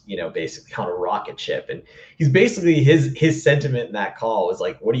how it's, basically on a rocket ship. And he's basically his sentiment in that call was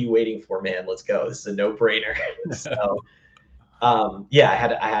like, what are you waiting for, man? Let's go. This is a no-brainer. So yeah,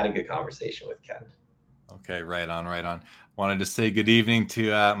 I had a good conversation with Ken. Okay, right on. Wanted to say good evening to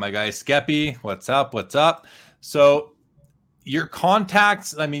my guy Skeppy. What's up? So your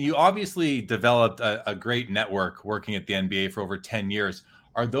contacts, I mean, you obviously developed a great network working at the NBA for over 10 years.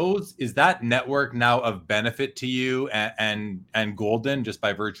 Is that network now of benefit to you and Goldin just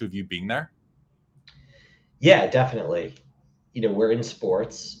by virtue of you being there? Yeah, definitely. We're in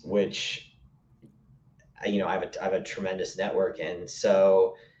sports, which, I have a tremendous network in.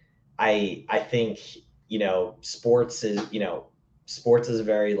 So I think, sports is a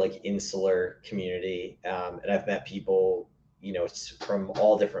very like insular community. And I've met people, from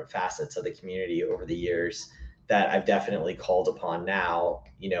all different facets of the community over the years that I've definitely called upon now,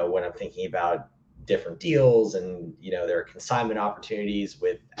 when I'm thinking about different deals and, there are consignment opportunities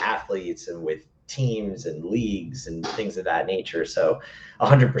with athletes and with teams and leagues and things of that nature. So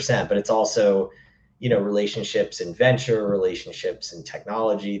 100%, but it's also, relationships in venture, relationships in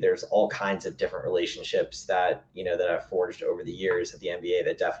technology. There's all kinds of different relationships that, that I've forged over the years at the NBA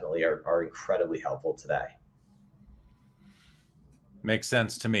that definitely are incredibly helpful today. Makes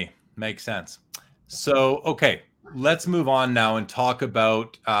sense to me. Makes sense. So, okay, let's move on now and talk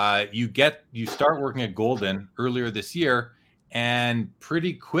about you start working at Goldin earlier this year, and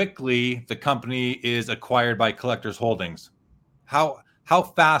pretty quickly the company is acquired by Collectors Holdings. How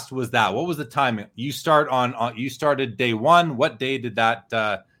fast was that? What was the timing? You started day one. What day did that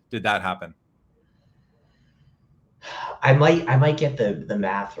happen? I might get the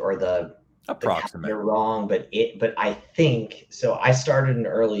math or the approximate you're wrong, but I think so. I started in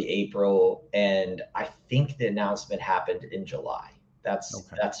early April, and I think the announcement happened in July. That's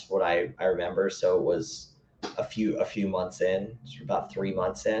what I remember. So it was a few months in, about 3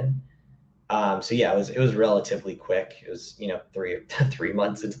 months in. So yeah, it was relatively quick. It was 3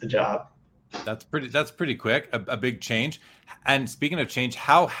 months into the job. That's pretty quick. A big change. And speaking of change,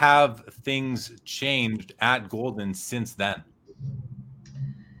 how have things changed at Goldin since then?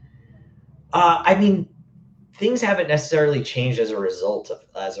 I mean, things haven't necessarily changed as a result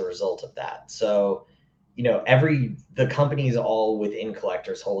of that. So, the companies all within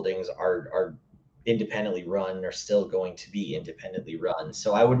Collectors Holdings are independently run, are still going to be independently run.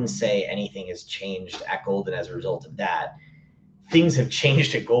 So I wouldn't say anything has changed at Goldin as a result of that. Things have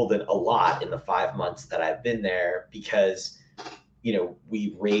changed at Goldin a lot in the 5 months that I've been there because,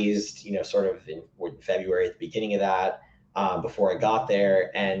 we raised, sort of in February at the beginning of that, before I got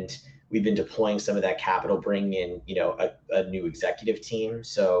there, and we've been deploying some of that capital, bringing in, a new executive team.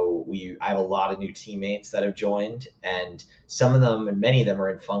 So I have a lot of new teammates that have joined, and some of them and many of them are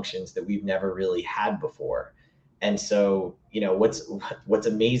in functions that we've never really had before. And so, what's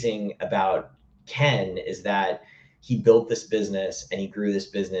amazing about Ken is that he built this business and he grew this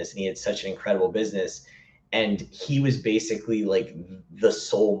business and he had such an incredible business. And he was basically like the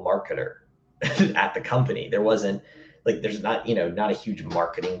sole marketer at the company. There wasn't like, there's not, not a huge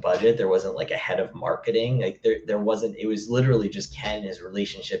marketing budget. There wasn't like a head of marketing. Like there wasn't, it was literally just Ken, his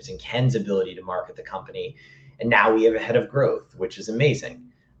relationships and Ken's ability to market the company. And now we have a head of growth, which is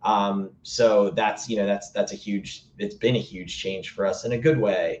amazing. So that's it's been a huge change for us in a good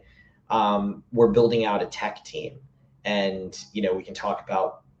way. We're building out a tech team, and, we can talk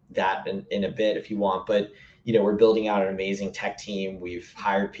about, that in a bit if you want, but we're building out an amazing tech team. We've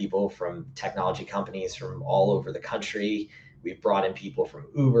hired people from technology companies from all over the country. We've brought in people from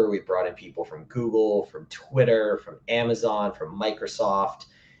Uber. We've brought in people from Google, from Twitter, from Amazon, from Microsoft.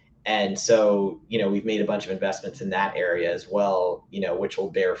 And so, we've made a bunch of investments in that area as well, which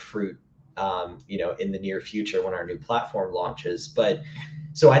will bear fruit, in the near future when our new platform launches. But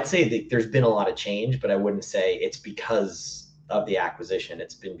so I'd say that there's been a lot of change, but I wouldn't say it's because of the acquisition.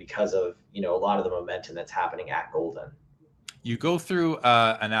 It's been because of, a lot of the momentum that's happening at Goldin. You go through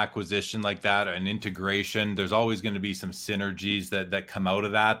an acquisition like that, an integration, there's always going to be some synergies that come out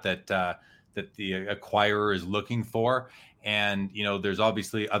of that the acquirer is looking for. And, there's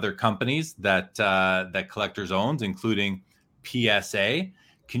obviously other companies that Collectors owns, including PSA.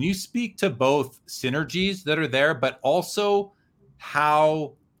 Can you speak to both synergies that are there, but also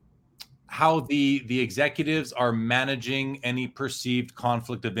how the executives are managing any perceived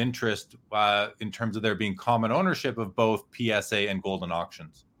conflict of interest in terms of there being common ownership of both PSA and Goldin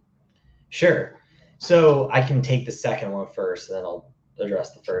Auctions? Sure. So I can take the second one first, and then I'll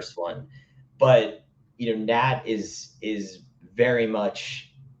address the first one. But Nat is very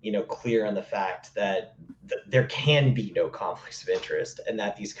much clear on the fact that there can be no conflicts of interest, and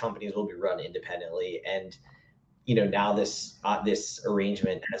that these companies will be run independently. And now this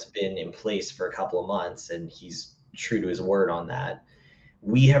arrangement has been in place for a couple of months, and he's true to his word on that.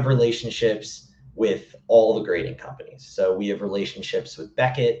 We have relationships with all the grading companies. So we have relationships with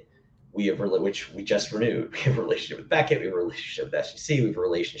Beckett, which we just renewed. We have a relationship with Beckett, we have a relationship with SGC, we have a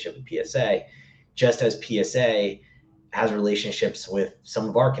relationship with PSA. Just as PSA has relationships with some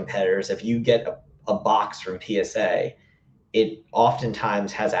of our competitors, if you get a box from PSA, it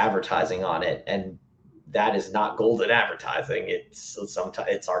oftentimes has advertising on it, and that is not Goldin advertising.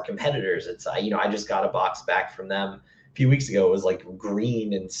 It's our competitors. It's I just got a box back from them a few weeks ago. It was like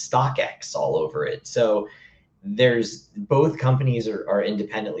green and StockX all over it. So there's both companies are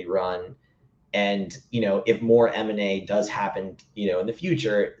independently run, and if more M&A does happen in the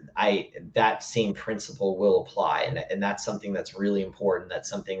future, that same principle will apply, and that's something that's really important. That's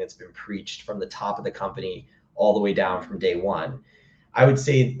something that's been preached from the top of the company all the way down from day one. I would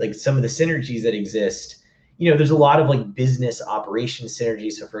say like some of the synergies that exist, there's a lot of like business operation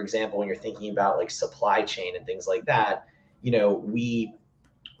synergy. So for example, when you're thinking about like supply chain and things like that, we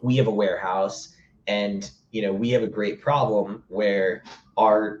have a warehouse, and we have a great problem where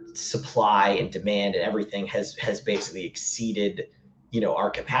our supply and demand and everything has basically exceeded our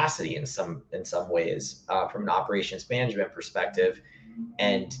capacity in some ways from an operations management perspective.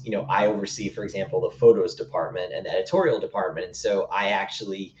 And I oversee, for example, the photos department and the editorial department, and so I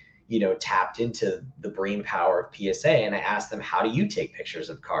actually tapped into the brain power of PSA, and I asked them, how do you take pictures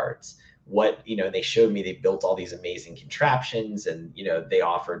of cards? They showed me they built all these amazing contraptions, and they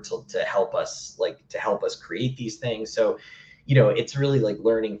offered to help us create these things. So it's really like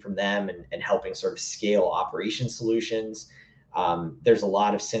learning from them and helping sort of scale operation solutions. There's a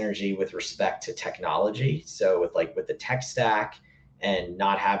lot of synergy with respect to technology. So with the tech stack and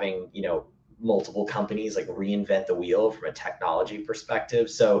not having multiple companies like reinvent the wheel from a technology perspective.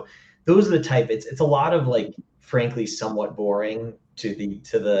 So those are the type. It's a lot of like, frankly, somewhat boring to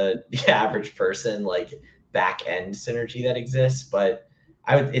the average person, like back end synergy that exists. But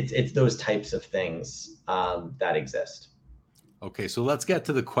it's those types of things that exist. Okay, so let's get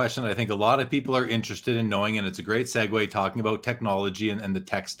to the question I think a lot of people are interested in knowing, and it's a great segue talking about technology and the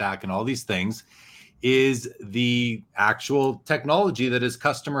tech stack and all these things, is the actual technology that is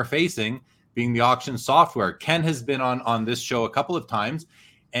customer facing, being the auction software. Ken has been on this show a couple of times,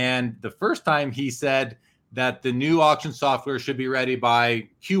 and the first time he said that the new auction software should be ready by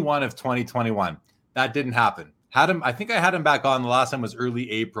Q1 of 2021. That didn't happen. I think I had him back on, the last time was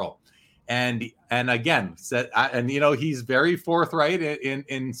early April. And again said, and he's very forthright in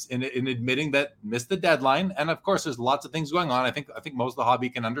admitting that missed the deadline. And of course, there's lots of things going on. I think most of the hobby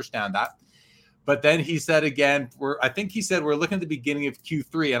can understand that. But then he said again, we're looking at the beginning of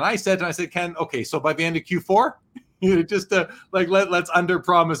Q3. And I said, Ken, okay, so by the end of Q4, just to let's under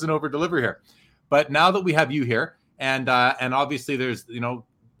promise and over deliver here. But now that we have you here, and obviously there's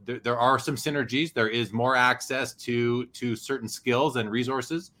there are some synergies. There is more access to certain skills and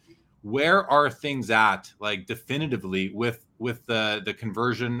resources. Where are things at, like definitively, with the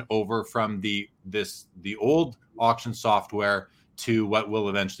conversion over from the old auction software to what will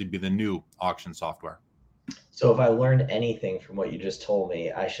eventually be the new auction software? So if I learned anything from what you just told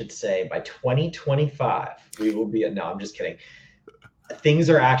me, I should say by 2025 we will be. No, I'm just kidding. Things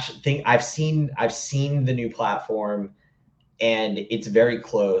are actually. I've seen the new platform, and it's very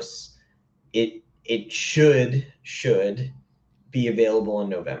close. It should be available in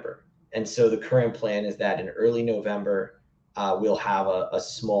November. And so the current plan is that in early November, we'll have a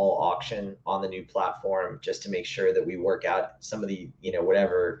small auction on the new platform just to make sure that we work out some of the,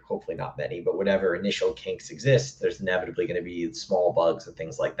 whatever, hopefully not many, but whatever initial kinks exist. There's inevitably going to be small bugs and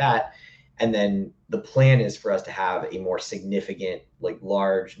things like that. And then the plan is for us to have a more significant, like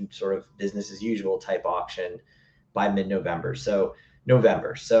large sort of business as usual type auction by mid-November. So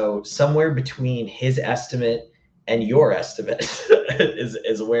November. So somewhere between his estimate and your estimate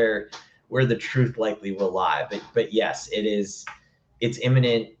is where the truth likely will lie. But yes, it's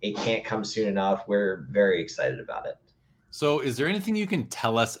imminent. It can't come soon enough. We're very excited about it. So is there anything you can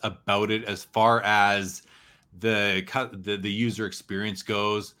tell us about it as far as the user experience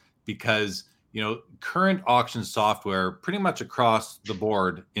goes? Because, current auction software pretty much across the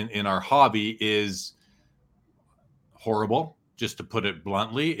board in our hobby is horrible, just to put it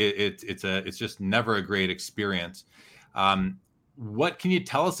bluntly. It's just never a great experience. What can you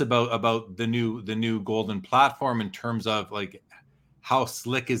tell us about the new Goldin platform in terms of like how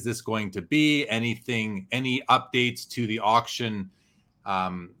slick is this going to be? Any updates to the auction,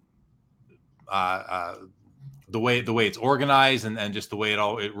 the way it's organized and just the way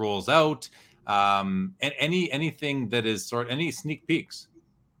it rolls out, and anything that is any sneak peeks?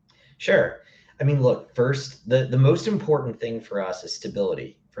 Sure. I mean, look, first, the most important thing for us is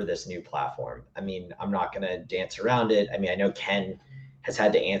stability for this new platform. I mean, I'm not going to dance around it. I mean, I know Ken has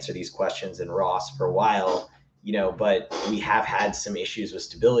had to answer these questions and Ross for a while, but we have had some issues with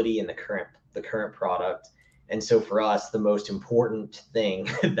stability in the current product. And so for us, the most important thing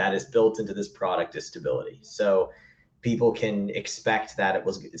that is built into this product is stability. So people can expect that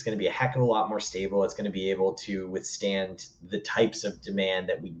it's going to be a heck of a lot more stable. It's going to be able to withstand the types of demand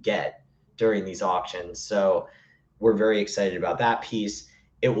that we get during these auctions. So we're very excited about that piece.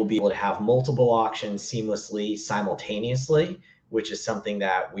 It will be able to have multiple auctions seamlessly, simultaneously, which is something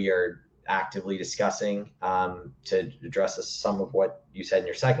that we are actively discussing to address some of what you said in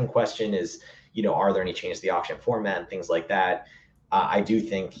your second question is, are there any changes to the auction format and things like that? I do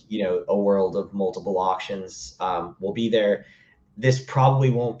think, a world of multiple auctions will be there. This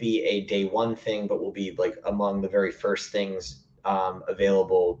probably won't be a day one thing, but will be like among the very first things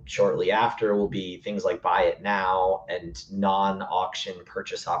available shortly after will be things like buy it now and non-auction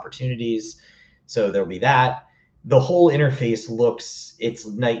purchase opportunities. So there'll be that. The whole interface it's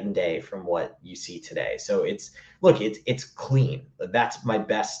night and day from what you see today. So it's clean. That's my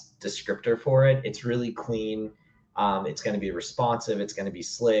best descriptor for it. It's really clean. It's going to be responsive. It's going to be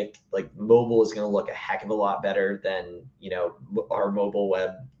slick. Like mobile is going to look a heck of a lot better than, our mobile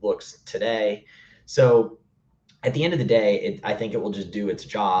web looks today. So at the end of the day, I think it will just do its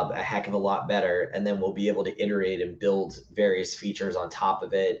job a heck of a lot better. And then we'll be able to iterate and build various features on top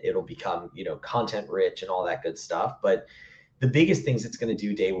of it. It'll become, content rich and all that good stuff. But the biggest things it's going to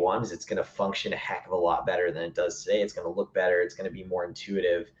do day one is it's going to function a heck of a lot better than it does today. It's going to look better. It's going to be more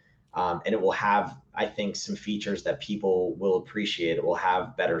intuitive. And it will have, I think, some features that people will appreciate. It will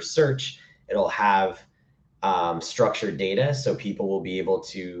have better search. It'll have structured data. So people will be able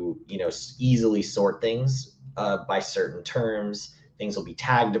to, easily sort things by certain terms. Things will be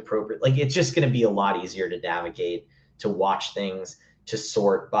tagged appropriate. Like it's just going to be a lot easier to navigate, to watch things, to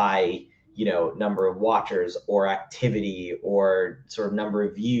sort by, number of watchers or activity or sort of number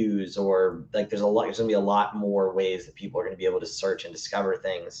of views, or like there's going to be a lot more ways that people are going to be able to search and discover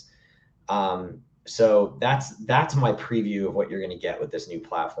things. So that's my preview of what you're going to get with this new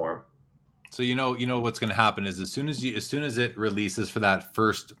platform. So what's going to happen is as soon as it releases for that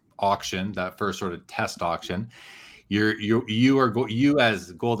first auction, that first sort of test auction, you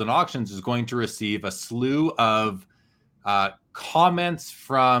as Goldin Auctions is going to receive a slew of comments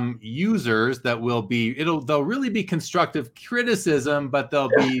from users that they'll really be constructive criticism, but they'll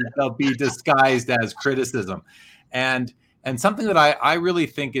be disguised as criticism. And something that I really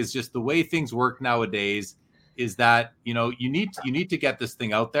think is just the way things work nowadays is that, you need to get this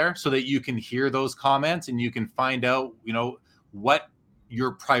thing out there so that you can hear those comments and you can find out, what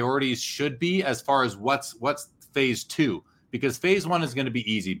your priorities should be as far as what's phase two, because phase one is going to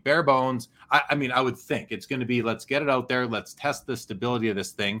be easy, bare bones. I mean, I would think it's going to be, let's get it out there. Let's test the stability of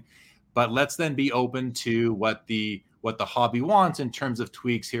this thing, but let's then be open to what the hobby wants in terms of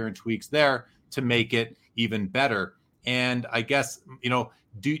tweaks here and tweaks there to make it even better. And I guess,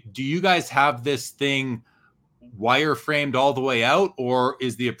 do you guys have this thing wireframed all the way out, or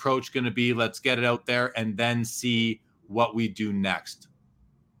is the approach going to be, let's get it out there and then see what we do next?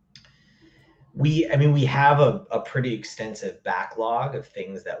 We have a pretty extensive backlog of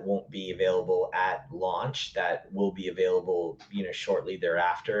things that won't be available at launch that will be available, shortly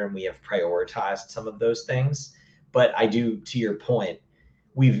thereafter. And we have prioritized some of those things. But I do, to your point,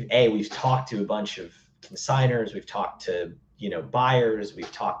 we've talked to a bunch of consigners, we've talked to, buyers,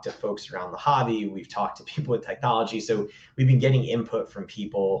 we've talked to folks around the hobby, we've talked to people with technology. So we've been getting input from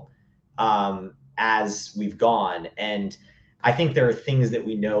people as we've gone. And I think there are things that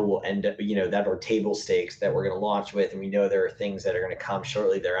we know will end up, that are table stakes that we're going to launch with. And we know there are things that are going to come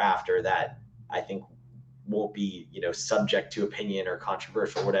shortly thereafter that I think won't be, subject to opinion or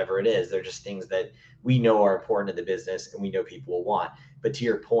controversial, whatever it is. They're just things that we know are important to the business and we know people will want. But to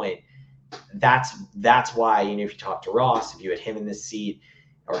your point, that's why, if you talk to Ross, if you had him in this seat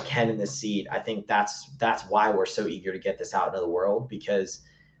or Ken in this seat, I think that's why we're so eager to get this out into the world, because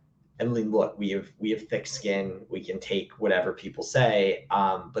I mean, look, we have thick skin. We can take whatever people say,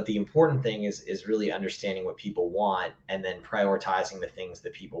 but the important thing is really understanding what people want and then prioritizing the things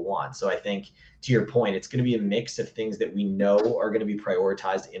that people want. So I think, to your point, it's going to be a mix of things that we know are going to be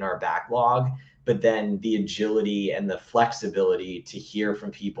prioritized in our backlog, but then the agility and the flexibility to hear from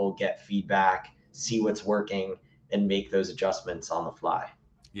people, get feedback, see what's working, and make those adjustments on the fly.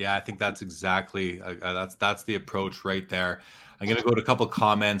 Yeah, I think that's exactly that's the approach right there. I'm going to go to a couple of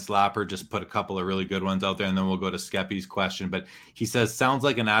comments. Lapper just put a couple of really good ones out there, and then we'll go to Skeppy's question. But he says, sounds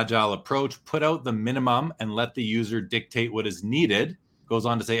like an agile approach. Put out the minimum and let the user dictate what is needed. Goes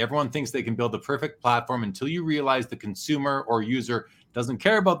on to say, everyone thinks they can build the perfect platform until you realize the consumer or user doesn't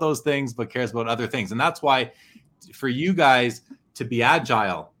care about those things, but cares about other things. And that's why for you guys to be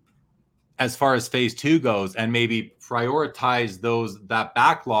agile as far as phase 2 goes and maybe prioritize that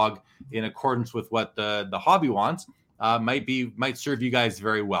backlog in accordance with what the hobby wants, might serve you guys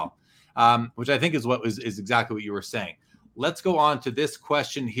very well, which I think is exactly what you were saying. Let's go on to this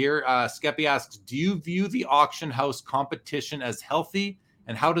question here. Skeppy asks, do you view the auction house competition as healthy,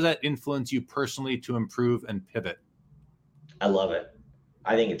 and how does that influence you personally to improve and pivot? I love it.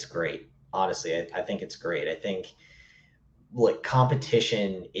 I think it's great. Honestly, I think it's great. I think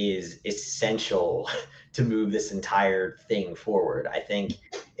competition is essential to move this entire thing forward. I think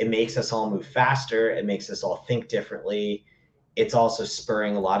it makes us all move faster. It makes us all think differently. It's also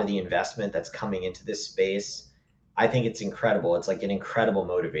spurring a lot of the investment that's coming into this space. I think it's incredible. It's like an incredible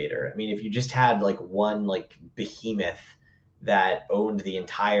motivator. I mean, if you just had one behemoth that owned the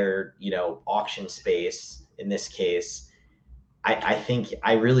entire, auction space in this case,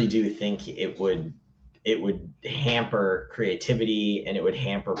 I really do think it would hamper creativity and it would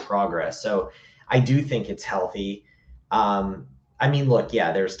hamper progress. So I do think it's healthy. I mean, look,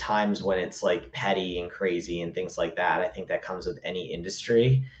 yeah, there's times when it's petty and crazy and things like that. I think that comes with any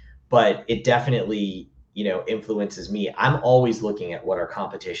industry, but it definitely, influences me. I'm always looking at what our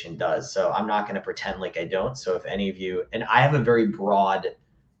competition does. So I'm not going to pretend like I don't. So if any of you, and I have a very broad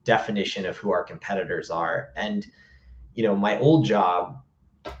definition of who our competitors are. And, my old job,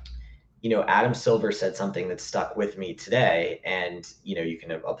 Adam Silver said something that stuck with me today, and, you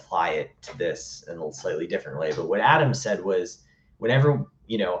can apply it to this in a slightly different way. But what Adam said was, whenever,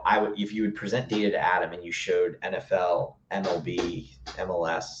 if you would present data to Adam and you showed NFL, MLB,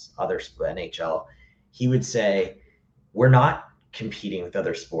 MLS, other NHL, he would say, we're not competing with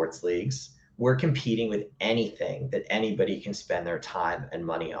other sports leagues. We're competing with anything that anybody can spend their time and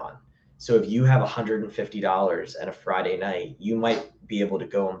money on. So if you have $150 and a Friday night, you might be able to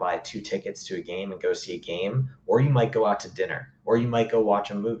go and buy 2 tickets to a game and go see a game, or you might go out to dinner, or you might go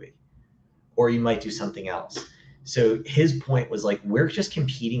watch a movie, or you might do something else. So his point was we're just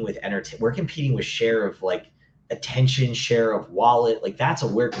competing with entertainment. We're competing with share of attention, share of wallet. That's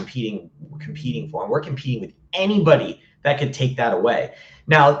what we're competing for. And we're competing with anybody that could take that away.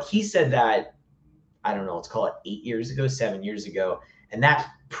 Now, he said that, I don't know, let's call it 8 years ago, 7 years ago. And that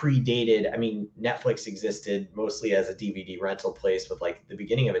predated, I mean, Netflix existed mostly as a DVD rental place with the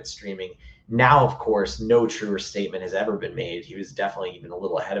beginning of its streaming. Now, of course, no truer statement has ever been made. He was definitely even a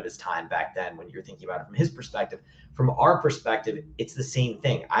little ahead of his time back then when you're thinking about it from his perspective. From our perspective, it's the same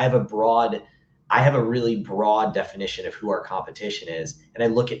thing. I have a really broad definition of who our competition is. And I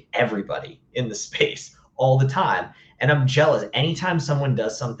look at everybody in the space all the time. And I'm jealous. Anytime someone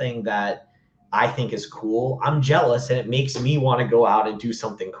does something that I think is cool, I'm jealous, and it makes me want to go out and do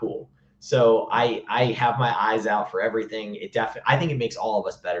something cool. So I have my eyes out for everything. I think it makes all of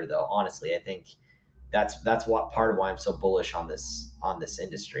us better, though. Honestly, I think that's what part of why I'm so bullish on this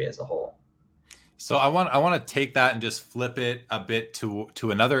industry as a whole. So I want to take that and just flip it a bit to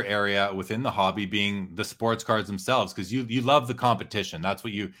another area within the hobby, being the sports cards themselves, because you love the competition. That's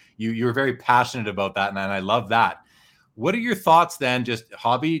what you're very passionate about that, and I love that. What are your thoughts then, just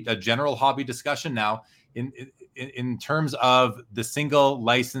a general hobby discussion now, in terms of the single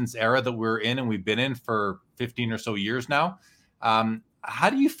license era that we're in and we've been in for 15 or so years now? How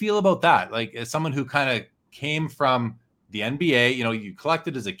do you feel about that? As someone who kind of came from the NBA. You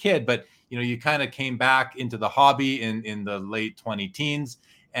collected as a kid, but you kind of came back into the hobby in the late 20 teens,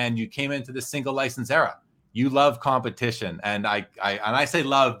 and you came into the single license era. You love competition, and I say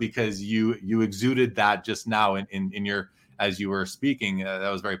love because you exuded that just now in your, as you were speaking. That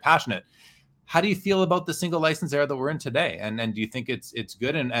was very passionate. How do you feel about the single license era that we're in today? And do you think it's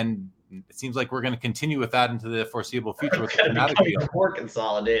good? And it seems like we're going to continue with that into the foreseeable future. It's going to become more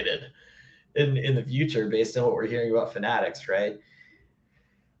consolidated in the future based on what we're hearing about Fanatics, right?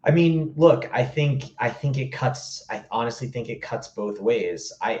 I mean, look, I honestly think it cuts both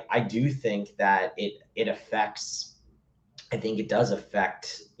ways. I do think that it affects, I think it does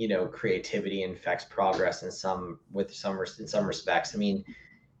affect, creativity and affects progress in some respects. I mean,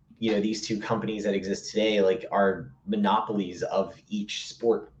 these two companies that exist today, like, are monopolies of each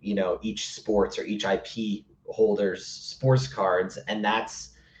sport, each sports or each IP holder's sports cards. And that's,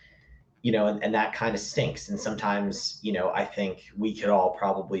 and that kind of stinks. And sometimes, I think we could all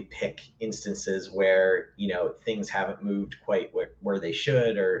probably pick instances where, things haven't moved quite where they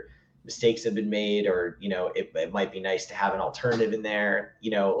should, or mistakes have been made, or, it might be nice to have an alternative in there.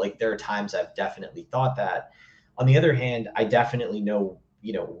 Like, there are times I've definitely thought that. On the other hand, I definitely know,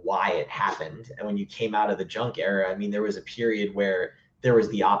 why it happened. And when you came out of the junk era, I mean, there was a period where there was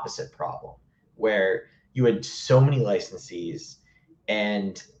the opposite problem, where you had so many licensees,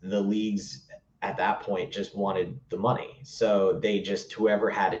 and the leagues at that point just wanted the money. So they just, whoever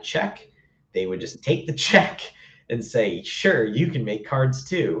had a check, they would just take the check and say, sure, you can make cards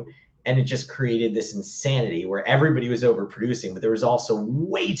too. And it just created this insanity where everybody was overproducing, but there was also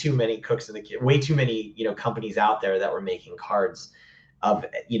way too many cooks in the kitchen, way too many, companies out there that were making cards of,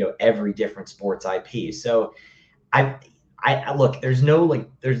 every different sports IP. So I look, there's no,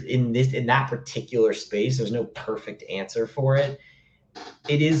 there's in that particular space, there's no perfect answer for it.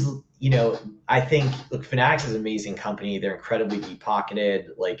 It is, I think, look, Fanatics is an amazing company. They're incredibly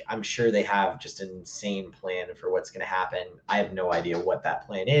deep-pocketed. Like, I'm sure they have just an insane plan for what's going to happen. I have no idea what that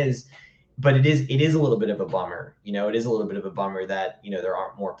plan is, but it is a little bit of a bummer. It is a little bit of a bummer that, there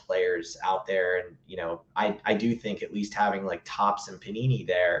aren't more players out there. And, I do think at least having like Topps and Panini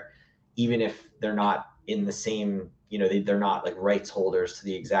there, even if they're not in the same, they're not like rights holders to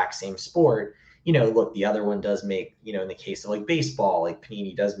the exact same sport. Look, the other one does make, in the case of like baseball, like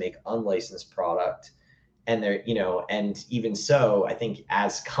Panini does make unlicensed product, and they're, and even so, I think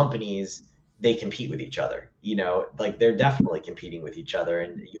as companies, they compete with each other, like they're definitely competing with each other.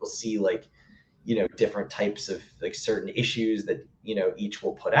 And you'll see like, different types of like certain issues that, each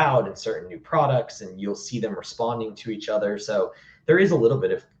will put out, and certain new products, and you'll see them responding to each other. So there is a little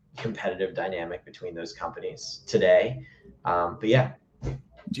bit of competitive dynamic between those companies today. But yeah.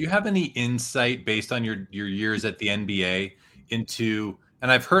 Do you have any insight based on your years at the NBA into,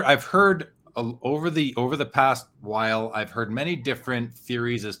 and I've heard over the past while, I've heard many different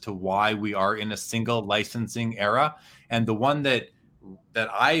theories as to why we are in a single licensing era. And the one that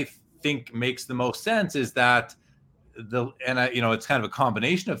I think makes the most sense is that it's kind of a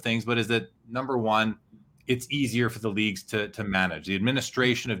combination of things, but is that, number one, it's easier for the leagues to manage. The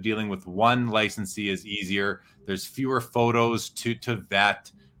administration of dealing with one licensee is easier. There's fewer photos to vet,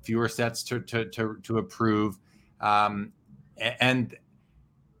 fewer sets to approve, and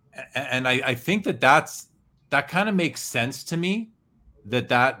I think that kind of makes sense to me.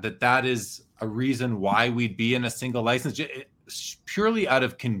 That is a reason why we'd be in a single license, purely out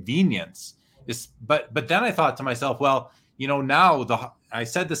of convenience. But then I thought to myself, well, now I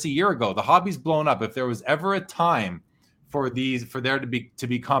said this a year ago, the hobby's blown up. If there was ever a time for there to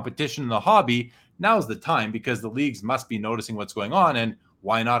be competition in the hobby, now's the time, because the leagues must be noticing what's going on, and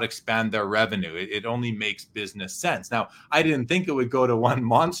why not expand their revenue? It only makes business sense. Now, I didn't think it would go to one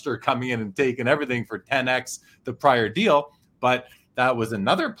monster coming in and taking everything for 10x the prior deal, but that was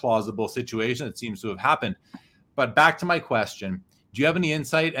another plausible situation that seems to have happened. But back to my question, do you have any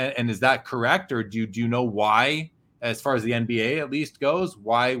insight, and is that correct, or do you know why, as far as the NBA at least goes,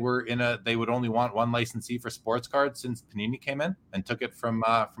 why they would only want one licensee for sports cards since Panini came in and took it from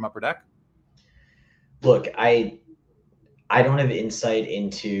Upper Deck? Look, I don't have insight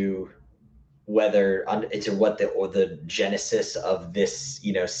into what the genesis of this,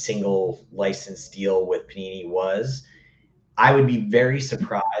 single license deal with Panini was. I would be very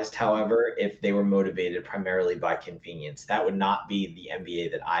surprised, however, if they were motivated primarily by convenience. That would not be the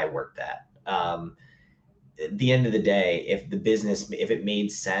NBA that I worked at. At the end of the day, if it made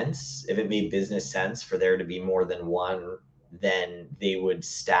business sense for there to be more than one, then they would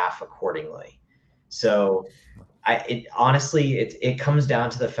staff accordingly. So honestly, it comes down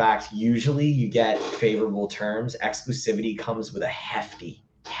to the fact, usually you get favorable terms. Exclusivity comes with a hefty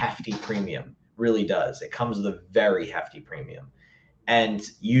premium, really does. It comes with a very hefty premium. And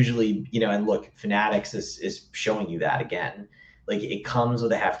usually, and look, Fanatics is showing you that again. Like, it comes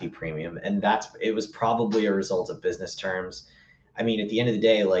with a hefty premium, and it was probably a result of business terms. I mean, at the end of the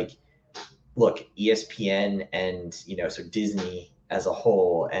day, like, look, ESPN and, so Disney as a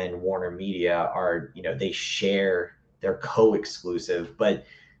whole and Warner Media are, they share, they're co-exclusive, but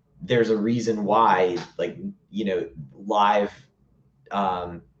there's a reason why, like, live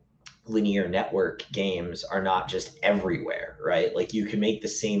linear network games are not just everywhere, right? Like, you can make the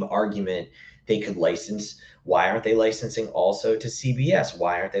same argument. They could license. Why aren't they licensing also to CBS?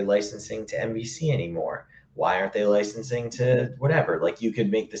 Why aren't they licensing to NBC anymore? Why aren't they licensing to whatever? Like, you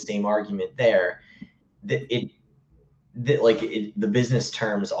could make the same argument there. The business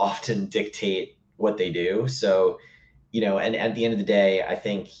terms often dictate what they do. So, and at the end of the day, I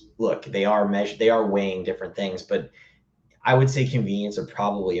think, look, they are weighing different things, but I would say convenience are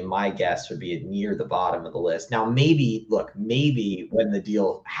probably, in my guess, would be near the bottom of the list. Now, maybe when the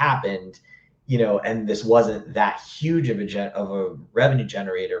deal happened, and this wasn't that huge of a revenue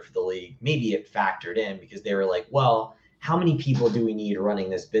generator for the league, maybe it factored in because they were like, well, how many people do we need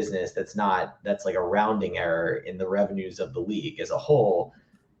running this business that's like a rounding error in the revenues of the league as a whole?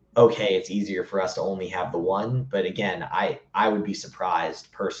 Okay, it's easier for us to only have the one. But again, I would be surprised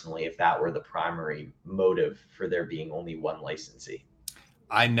personally if that were the primary motive for there being only one licensee.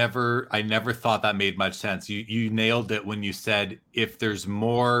 I never thought that made much sense. You nailed it when you said if there's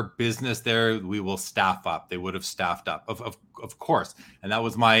more business there, we will staff up. They would have staffed up, of course. And that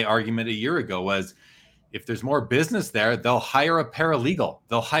was my argument a year ago, was if there's more business there, they'll hire a paralegal.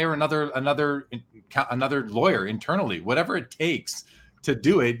 They'll hire another lawyer internally, whatever it takes to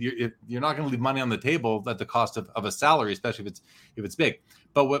do it. You're not going to leave money on the table at the cost of a salary, especially if it's big.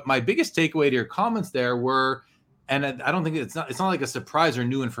 But what my biggest takeaway to your comments there were, and I don't think it's not like a surprise or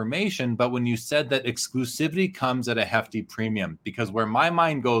new information, but when you said that exclusivity comes at a hefty premium, because where my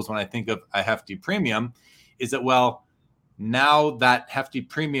mind goes when I think of a hefty premium is that, well, now that hefty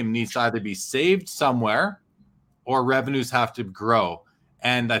premium needs to either be saved somewhere or revenues have to grow.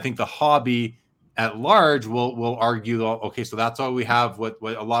 And I think the hobby at large will argue, okay, so that's why we have what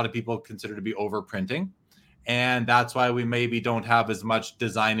a lot of people consider to be overprinting. And that's why we maybe don't have as much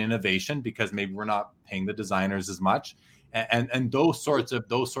design innovation, because maybe we're not paying the designers as much, and those sorts of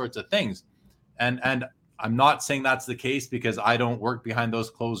things. And I'm not saying that's the case because I don't work behind those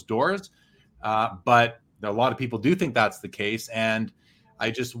closed doors, but a lot of people do think that's the case. And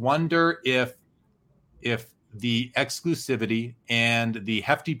I just wonder if the exclusivity and the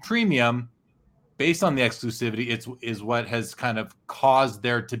hefty premium based on the exclusivity is what has kind of caused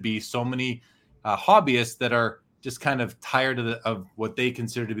there to be so many hobbyists that are just kind of tired of what they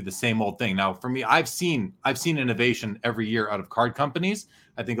consider to be the same old thing. Now, for me, I've seen innovation every year out of card companies.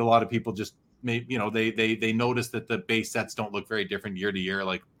 I think a lot of people just they notice that the base sets don't look very different year to year,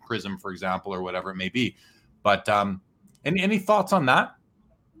 like Prism, for example, or whatever it may be. But any thoughts on that?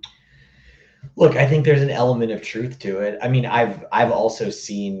 Look, I think there's an element of truth to it. I mean, I've also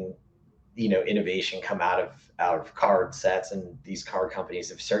seen innovation come out of card sets, and these card companies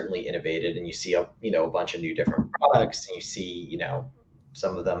have certainly innovated, and you see a bunch of new different products, and you see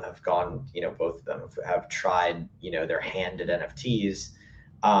some of them have gone, both of them have tried their hand at NFTs.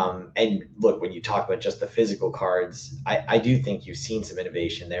 And look, when you talk about just the physical cards, I do think you've seen some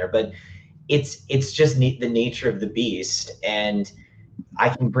innovation there, but it's just the nature of the beast. And I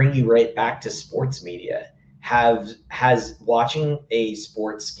can bring you right back to sports media. Has watching a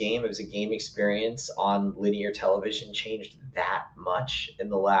sports game as a game experience on linear television changed that much in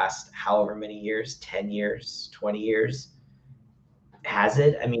the last however many years, 10 years, 20 years? Has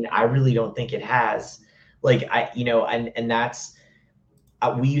it? I mean, I really don't think it has. Like, and that's,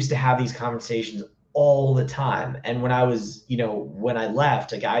 we used to have these conversations all the time. And when I was, when I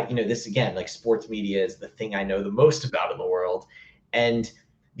left, like this again, like sports media is the thing I know the most about in the world. And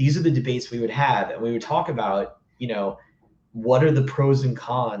these are the debates we would have, and we would talk about, what are the pros and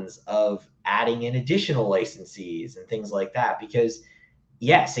cons of adding in additional licensees and things like that, because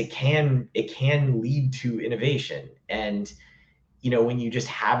yes, it can lead to innovation. And, when you just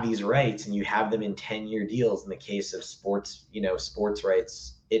have these rights and you have them in 10-year deals, in the case of sports, sports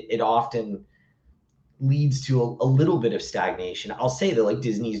rights, it often leads to a little bit of stagnation. I'll say that, like,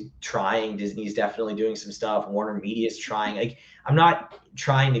 Disney's definitely doing some stuff. Warner Media is trying. Like, I'm not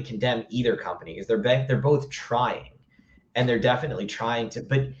trying to condemn either company, because they're both trying, and they're definitely trying to.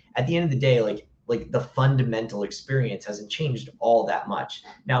 But at the end of the day, like the fundamental experience hasn't changed all that much.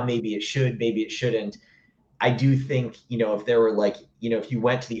 Now, maybe it should, maybe it shouldn't. I do think, if there were if you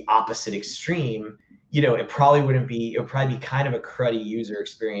went to the opposite extreme, it probably wouldn't be, it would probably be kind of a cruddy user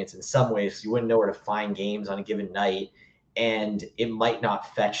experience in some ways. You wouldn't know where to find games on a given night. And it might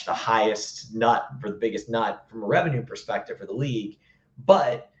not fetch the highest nut for the biggest nut from a revenue perspective for the league.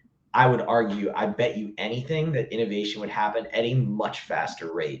 But I would argue, I bet you anything that innovation would happen at a much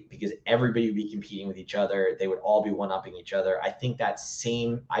faster rate because everybody would be competing with each other. They would all be one-upping each other. I think that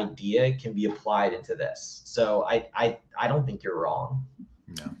same idea can be applied into this. So I don't think you're wrong.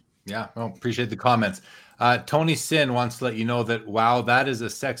 No. Yeah. Well, appreciate the comments. Tony Sin wants to let you know that, wow, that is a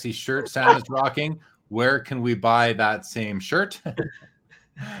sexy shirt Sam is rocking. Where can we buy that same shirt?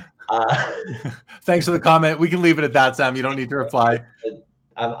 Thanks for the comment. We can leave it at that, Sam. You don't need to reply.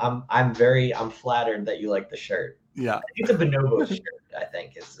 I'm flattered that you like the shirt. Yeah. I think it's a Bonobo shirt. I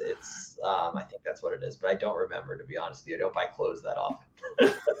think I think that's what it is, but I don't remember, to be honest with you. I don't buy clothes that often.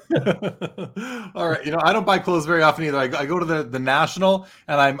 All right. I don't buy clothes very often either. I go to the National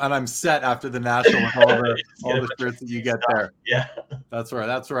and I'm set after the National with all the shirts that you get there. Yeah. That's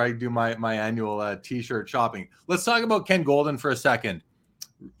where I do my annual t-shirt shopping. Let's talk about Ken Goldin for a second.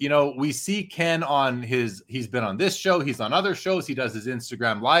 We see Ken he's been on this show. He's on other shows. He does his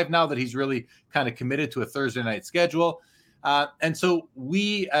Instagram Live now that he's really kind of committed to a Thursday night schedule. And so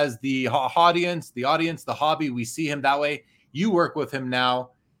we, as the audience, the hobby, we see him that way. You work with him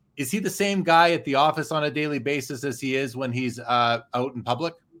now. Is he the same guy at the office on a daily basis as he is when he's out in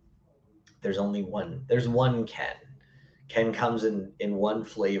public? There's only one. There's one Ken. Ken comes in one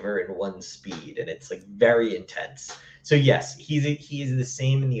flavor and one speed, and it's like very intense. So yes, he's the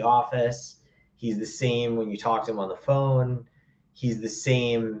same in the office. He's the same when you talk to him on the phone. He's the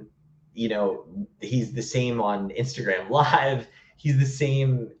same, he's the same on Instagram Live. He's the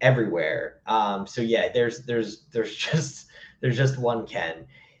same everywhere. So yeah, there's just one Ken.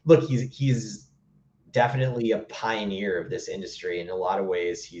 Look, he's definitely a pioneer of this industry in a lot of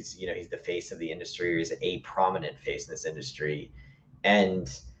ways. He's the face of the industry. He's a prominent face in this industry,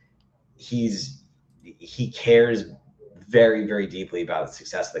 and he cares very, very deeply about the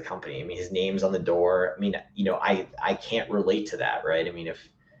success of the company. I mean, his name's on the door. I mean, I can't relate to that, right? I mean, if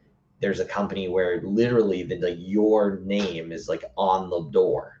there's a company where literally your name is like on the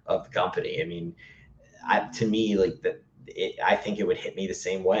door of the company, I mean, to me, I think it would hit me the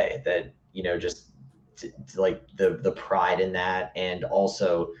same way, that just like the pride in that, and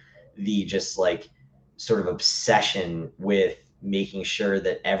also the just like sort of obsession with making sure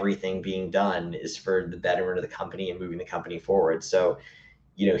that everything being done is for the betterment of the company and moving the company forward. So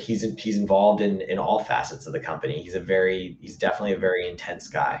he's involved in all facets of the company. He's definitely a very intense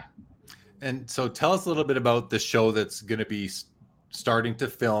guy. And so tell us a little bit about the show that's going to be starting to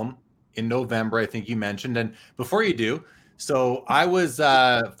film in November, I think you mentioned. And before you do, so I was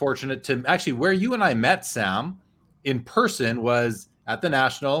fortunate to actually, where you and I met, Sam, in person was at the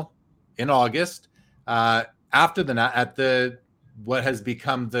National in August, at what has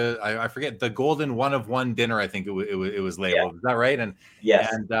become I forget, the Goldin One of One dinner, I think it was labeled. Yeah. Is that right? And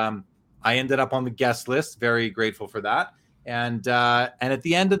yes. And I ended up on the guest list. Very grateful for that. And at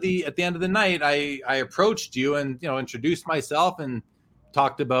the end of the night, I approached you and introduced myself and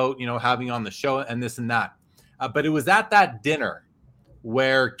talked about having you on the show and this and that. But it was at that dinner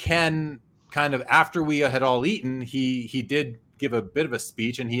where Ken, kind of after we had all eaten, he did give a bit of a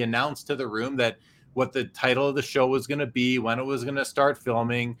speech, and he announced to the room that what the title of the show was going to be, when it was going to start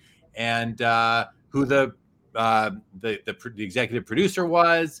filming, and who the executive producer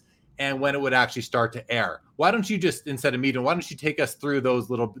was, and when it would actually start to air. Why don't you just, instead of meeting, why don't you take us through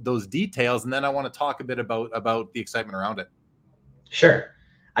those details, and then I want to talk a bit about the excitement around it. Sure.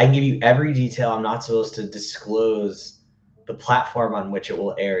 I can give you every detail. I'm not supposed to disclose the platform on which it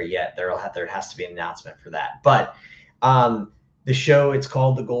will air yet. There has to be an announcement for that. But the show, it's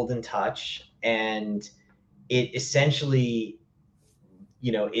called The Goldin Touch, and it essentially,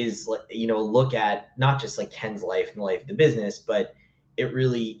 is look at not just like Ken's life and the life of the business, but it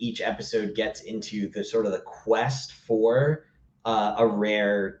really, each episode gets into the sort of the quest for a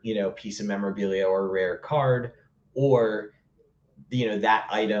rare, piece of memorabilia or a rare card, or that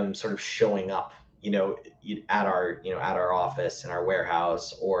item sort of showing up, at our office, in our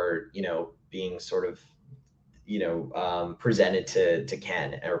warehouse, or, being sort of, presented to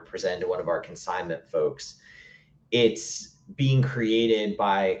Ken or presented to one of our consignment folks. It's being created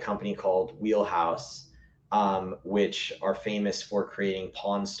by a company called Wheelhouse, which are famous for creating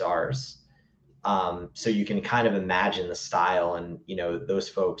Pawn Stars. So you can kind of imagine the style, and those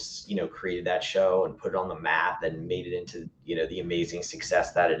folks created that show and put it on the map and made it into the amazing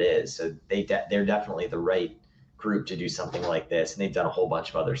success that it is. So they're definitely the right group to do something like this, and they've done a whole bunch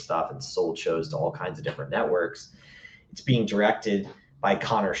of other stuff and sold shows to all kinds of different networks. It's being directed by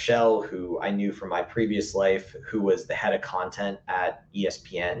Connor Shell, who I knew from my previous life, who was the head of content at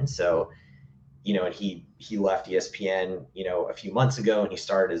ESPN. So, and he left ESPN, a few months ago, and he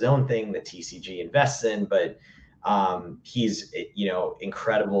started his own thing that TCG invests in. But he's,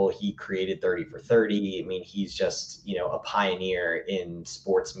 incredible. He created 30 for 30. I mean, he's just, a pioneer in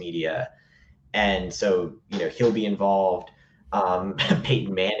sports media. And so, he'll be involved.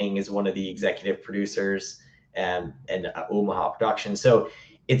 Peyton Manning is one of the executive producers and Omaha Production. So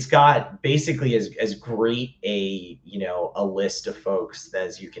it's got basically as great a list of folks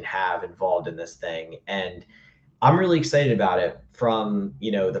as you can have involved in this thing. And I'm really excited about it from,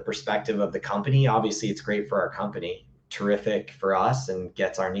 the perspective of the company. Obviously, it's great for our company, terrific for us, and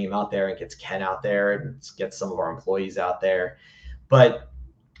gets our name out there and gets Ken out there and gets some of our employees out there. But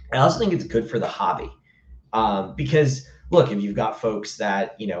I also think it's good for the hobby, because look, if you've got folks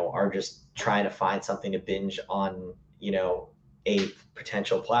that, are just trying to find something to binge on, a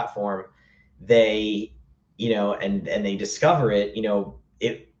potential platform, they, and they discover it,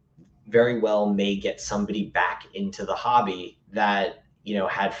 it very well may get somebody back into the hobby that,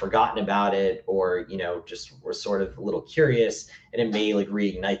 had forgotten about it, or, just were sort of a little curious, and it may like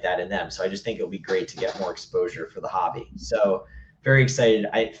reignite that in them. So I just think it'll be great to get more exposure for the hobby. So very excited.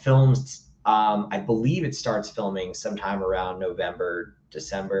 It films, I believe it starts filming sometime around November,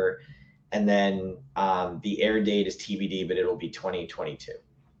 December. And then the air date is TBD, but it'll be 2022.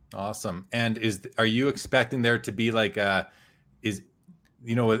 Awesome. And are you expecting there to be like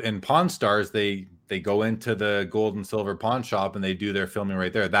in Pawn Stars, they go into the gold and silver pawn shop and they do their filming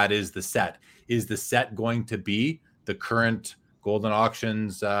right there. That is the set. Is the set going to be the current Goldin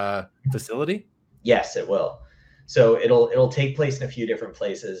Auctions facility? Yes, it will. So it'll take place in a few different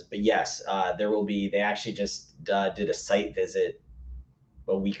places, but yes, there will be. They actually just did a site visit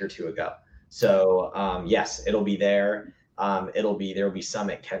a week or two ago. So yes, it'll be there. There will be some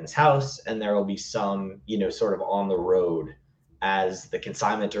at Ken's house, and there will be some, sort of on the road as the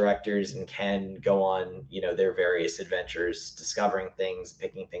consignment directors and Ken go on, their various adventures, discovering things,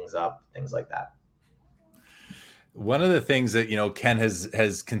 picking things up, things like that. One of the things that, Ken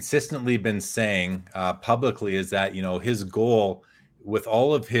has consistently been saying publicly is that, his goal with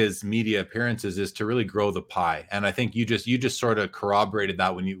all of his media appearances is to really grow the pie. And I think you just sort of corroborated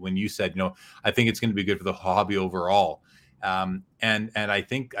that when you said, I think it's going to be good for the hobby overall. And I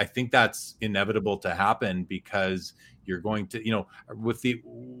think that's inevitable to happen, because you're going to, with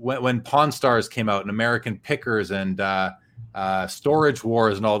when Pawn Stars came out and American Pickers and Storage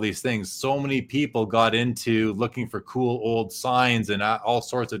Wars and all these things, so many people got into looking for cool old signs and all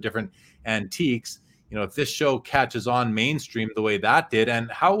sorts of different antiques. If this show catches on mainstream the way that did, and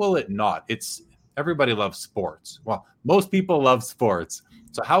how will it not? Everybody loves sports. Well, most people love sports.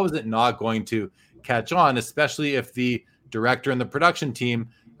 So how is it not going to catch on, especially if the director and the production team,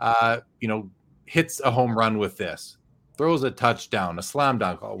 hits a home run with this, throws a touchdown, a slam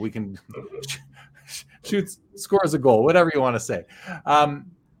dunk, we can scores a goal, whatever you want to say.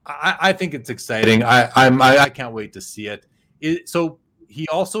 I think it's exciting. I can't wait to see it. So he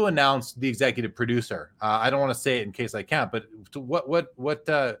also announced the executive producer. I don't want to say it in case I can't, but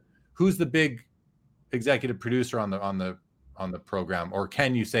who's the big executive producer on the program, or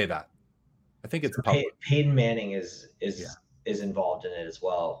can you say that? I think it's Peyton Manning is involved in it as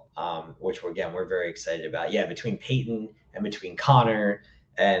well, which we're very excited about. Yeah, between Peyton and between Connor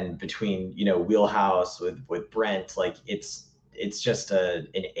and between Wheelhouse with Brent, like it's just an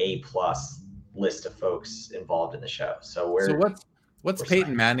A+ list of folks involved in the show. So what's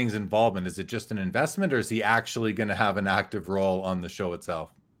Peyton Manning's involvement? Is it just an investment, or is he actually going to have an active role on the show itself?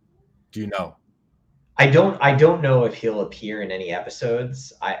 Do you know? I don't know if he'll appear in any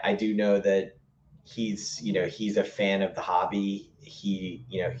episodes. I do know that he's a fan of the hobby.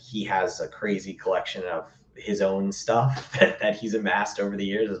 He has a crazy collection of his own stuff that he's amassed over the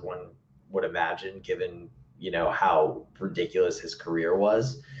years, as one would imagine, given how ridiculous his career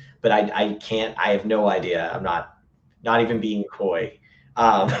was. But I have no idea. I'm not even being coy,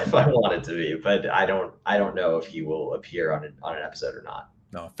 if I wanted to be, but I don't know if he will appear on an episode or not.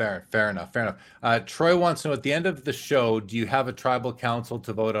 No, fair enough. Troy wants to know, at the end of the show, do you have a tribal council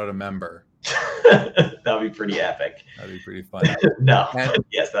to vote out a member? That'd be pretty epic. That'd be pretty fun. No,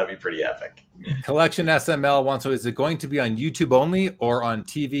 yes, that'd be pretty epic. Collection SML wants to know, is it going to be on YouTube only or on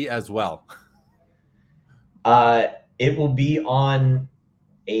TV as well? It will be on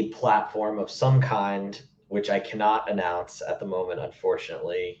a platform of some kind, which I cannot announce at the moment,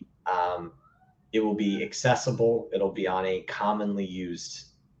 unfortunately. It will be accessible. It'll be on a commonly used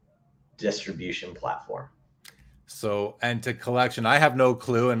distribution platform. So, and to collection, I have no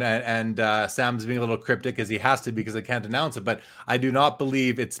clue, and Sam's being a little cryptic as he has to because I can't announce it. But I do not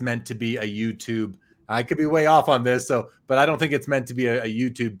believe it's meant to be a YouTube. I could be way off on this, but I don't think it's meant to be a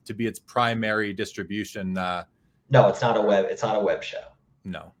YouTube to be its primary distribution. No, it's not a web show.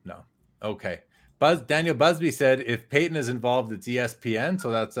 No. Okay. Daniel Busby said if Peyton is involved, it's ESPN,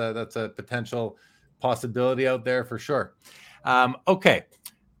 so that's a potential possibility out there for sure. Okay.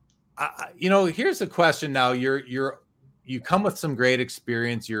 Here's a question now. You come with some great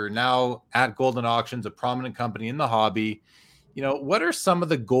experience. You're now at Goldin Auctions, a prominent company in the hobby. What are some of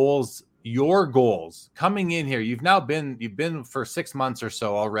the goals, your goals coming in here? You've been for 6 months or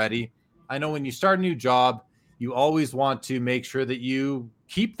so already. I know when you start a new job, you always want to make sure that you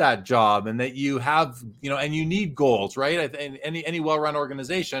keep that job and that you have, and you need goals, right? And any well-run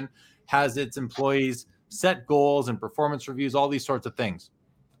organization has its employees set goals and performance reviews, all these sorts of things.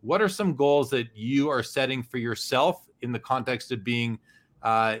 What are some goals that you are setting for yourself in the context of being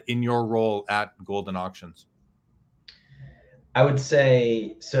in your role at Goldin Auctions? I would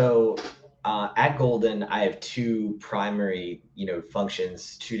say, so at Goldin, I have two primary,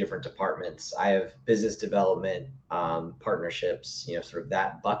 functions, two different departments. I have business development, partnerships, sort of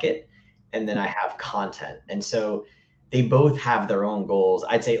that bucket. And then I have content. And so they both have their own goals.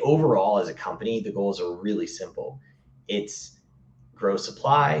 I'd say overall as a company, the goals are really simple. It's grow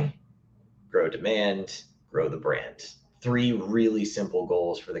supply, grow demand, grow the brand. Three really simple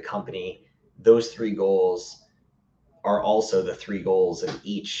goals for the company. Those three goals are also the three goals of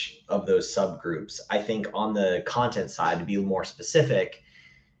each of those subgroups. I think on the content side, to be more specific,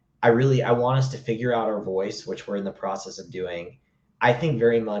 I want us to figure out our voice, which we're in the process of doing. I think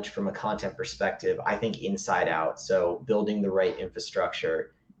very much from a content perspective, I think inside out. So building the right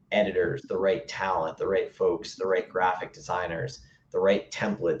infrastructure, editors, the right talent, the right folks, the right graphic designers, the right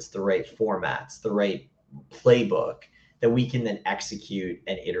templates, the right formats, the right playbook that we can then execute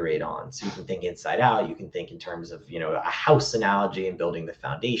and iterate on. So you can think inside out, you can think in terms of, a house analogy and building the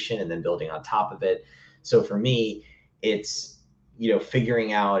foundation and then building on top of it. So for me, it's,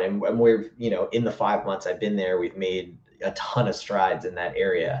 figuring out, and we're, in the 5 months I've been there, we've made a ton of strides in that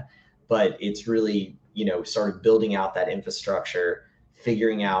area, but it's really, sort of building out that infrastructure,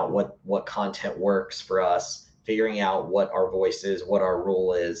 figuring out what content works for us, figuring out what our voice is, what our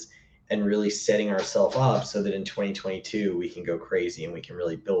role is, and really setting ourselves up so that in 2022 we can go crazy and we can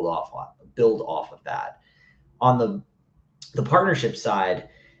really build off of that. On the partnership side,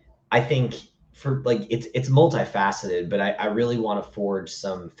 I think for it's multifaceted, but I really want to forge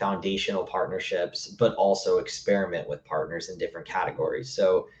some foundational partnerships, but also experiment with partners in different categories.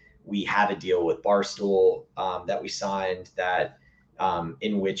 So we have a deal with Barstool that we signed that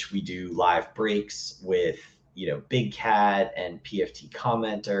in which we do live breaks with Big Cat and PFT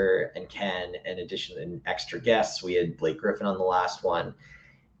Commenter and Ken, in addition and extra guests. We had Blake Griffin on the last one.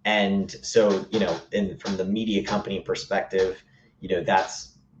 And so, from the media company perspective, that's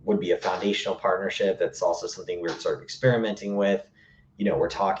would be a foundational partnership. That's also something we're sort of experimenting with. We're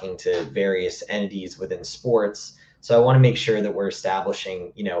talking to various entities within sports. So I want to make sure that we're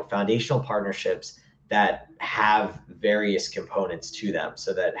establishing, foundational partnerships that have various components to them,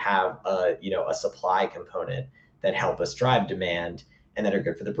 so that have a supply component that help us drive demand and that are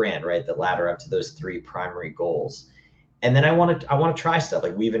good for the brand, right? That ladder up to those three primary goals. And then I want to try stuff.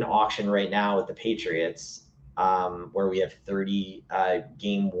 Like we have an auction right now with the Patriots where we have 30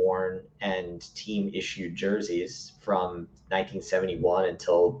 game worn and team issued jerseys from 1971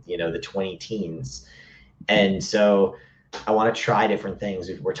 until the 20 teens. And so I want to try different things.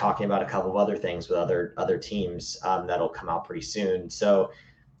 We're talking about a couple of other things with other teams that'll come out pretty soon. So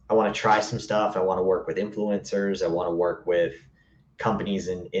I want to try some stuff. I want to work with influencers. I want to work with companies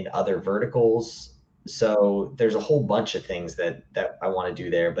in other verticals. So there's a whole bunch of things that I want to do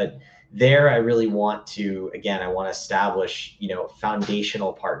there. But there, I really want to, again, I want to establish,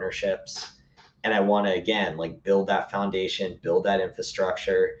 foundational partnerships. And I want to, again, build that foundation, build that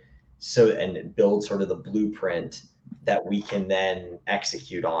infrastructure, and build sort of the blueprint that we can then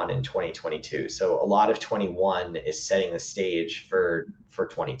execute on in 2022. So a lot of 21 is setting the stage for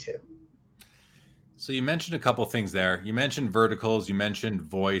 22. So you mentioned a couple of things there. You mentioned verticals, you mentioned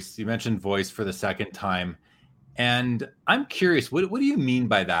voice for the second time. And I'm curious, what do you mean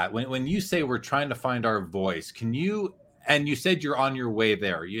by that? When you say we're trying to find our voice, and you said you're on your way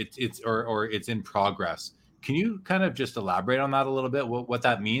there, it's in progress. Can you kind of just elaborate on that a little bit, what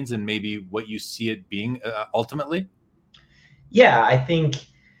that means and maybe what you see it being ultimately? Yeah, I think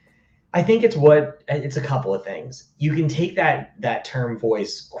it's a couple of things. You can take that term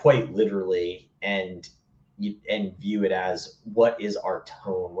voice quite literally and, and view it as, what is our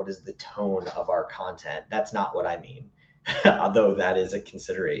tone? What is the tone of our content? That's not what I mean, although that is a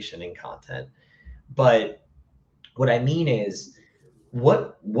consideration in content. But what I mean is,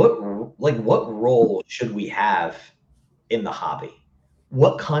 what role should we have in the hobby?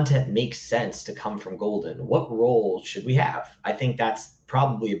 What content makes sense to come from Goldin? What role should we have? I think that's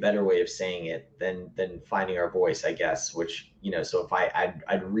probably a better way of saying it than finding our voice, I guess. Which, so if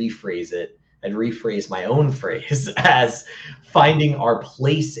I'd rephrase it, I'd rephrase my own phrase as finding our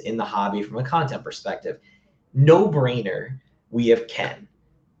place in the hobby from a content perspective. No brainer. We have Ken.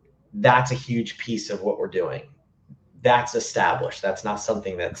 That's a huge piece of what we're doing. That's established. That's not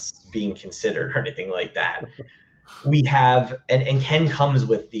something that's being considered or anything like that. We have, and Ken comes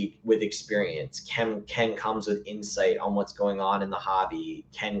with experience. Ken comes with insight on what's going on in the hobby.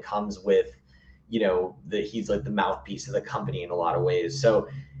 Ken comes with, he's like the mouthpiece of the company in a lot of ways. So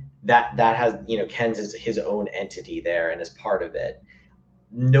that has, Ken's his own entity there and is part of it.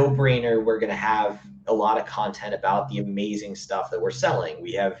 No brainer. We're going to have a lot of content about the amazing stuff that we're selling.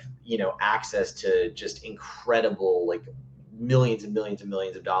 We have, access to just incredible, like millions and millions and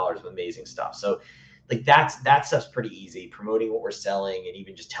millions of dollars of amazing stuff. So like that stuff's pretty easy. Promoting what we're selling and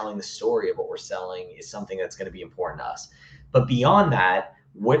even just telling the story of what we're selling is something that's going to be important to us. But beyond that,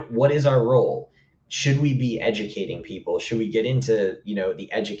 what is our role? Should we be educating people? Should we get into, the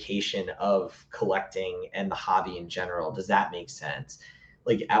education of collecting and the hobby in general? Does that make sense?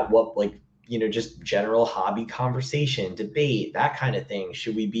 Like at what, just general hobby conversation, debate, that kind of thing?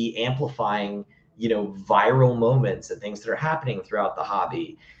 Should we be amplifying, viral moments and things that are happening throughout the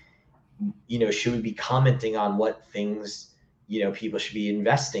hobby? Should we be commenting on what things, people should be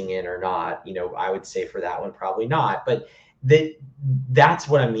investing in or not? I would say for that one, probably not. But that's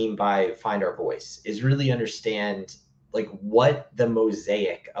what I mean by find our voice, is really understand like what the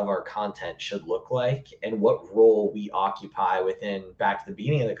mosaic of our content should look like and what role we occupy within, back to the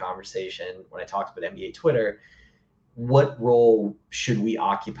beginning of the conversation when I talked about NBA Twitter, what role should we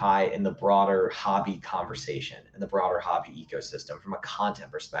occupy in the broader hobby conversation and the broader hobby ecosystem from a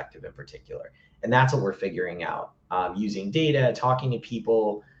content perspective in particular? And that's what we're figuring out, using data, talking to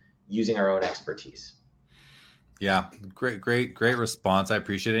people, using our own expertise. Yeah, great response. I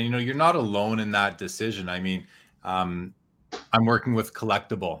appreciate it. You're not alone in that decision. I mean, I'm working with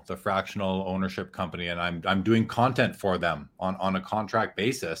Collectible, the fractional ownership company, and I'm doing content for them on a contract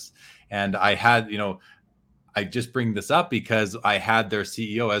basis. And I had, I just bring this up because I had their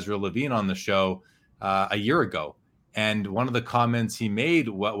CEO, Ezra Levine, on the show a year ago. And one of the comments he made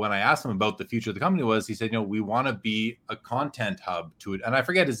when I asked him about the future of the company was, he said, we want to be a content hub to it. And I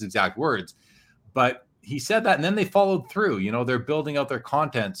forget his exact words, but he said that, and then they followed through. They're building out their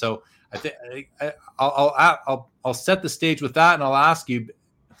content. So I think I'll set the stage with that, and I'll ask you,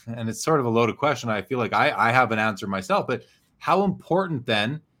 and it's sort of a loaded question. I feel like I have an answer myself, but how important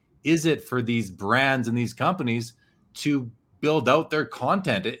then is it for these brands and these companies to build out their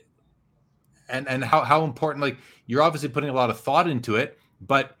content? And how important, like, you're obviously putting a lot of thought into it,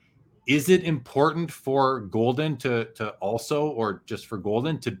 but is it important for Goldin to also, or just for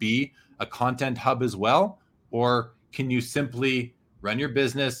Goldin to be a content hub as well? Or can you simply run your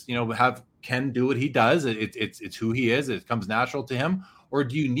business, have Ken do what he does? It's who he is. It comes natural to him. Or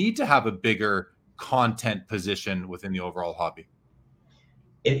do you need to have a bigger content position within the overall hobby?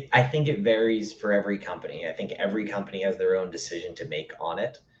 I think it varies for every company. I think every company has their own decision to make on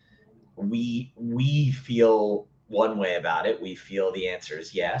it. We feel one way about it. We feel the answer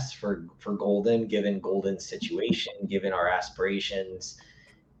is yes for Goldin, given Goldin's situation, given our aspirations.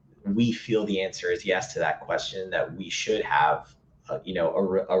 We feel the answer is yes to that question, that we should have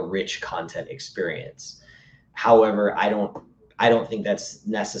a rich content experience. However, I don't think that's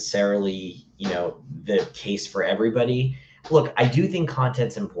necessarily the case for everybody. Look, I do think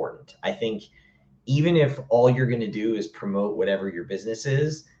content's important. I think even if all you're going to do is promote whatever your business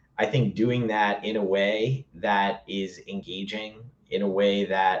is, I think doing that in a way that is engaging, in a way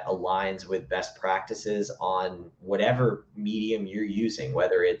that aligns with best practices on whatever medium you're using,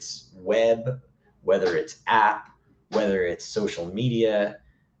 whether it's web, whether it's app, whether it's social media,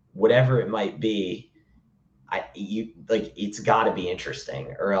 whatever it might be, it's got to be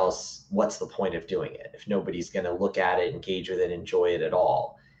interesting, or else what's the point of doing it if nobody's going to look at it, engage with it, enjoy it at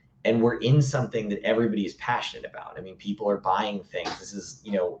all? And we're in something that everybody is passionate about. I mean, people are buying things. This is,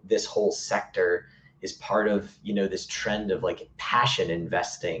 this whole sector is part of, this trend of like passion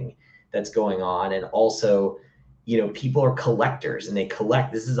investing that's going on. And also, people are collectors and they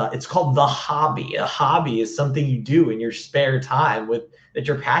collect. It's called the hobby. A hobby is something you do in your spare time that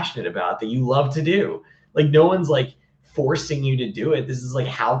you're passionate about, that you love to do. Like, no one's like forcing you to do it. This is like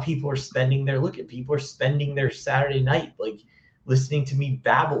how people are spending people are spending their Saturday night, like listening to me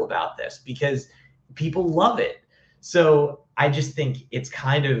babble about this because people love it. So I just think it's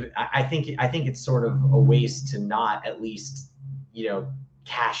kind of, I think it's sort of a waste to not at least,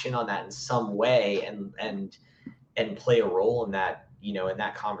 cash in on that in some way and play a role in that, in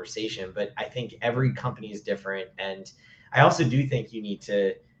that conversation. But I think every company is different. And I also do think you need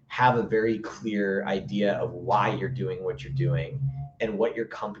to have a very clear idea of why you're doing what you're doing and what your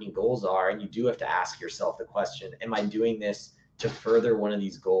company goals are. And you do have to ask yourself the question, am I doing this to further one of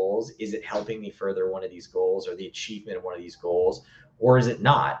these goals? Is it helping me further one of these goals or the achievement of one of these goals? Or is it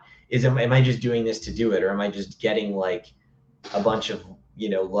not? Am I just doing this to do it? Or am I just getting like a bunch of,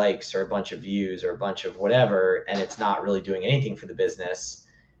 likes or a bunch of views or a bunch of whatever, and it's not really doing anything for the business?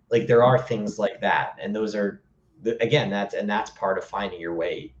 Like there are things like that. And those are, again, that's part of finding your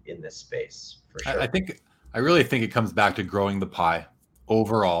way in this space for sure. I really think it comes back to growing the pie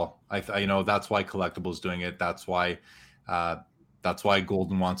overall. That's why Collectibles doing it. That's why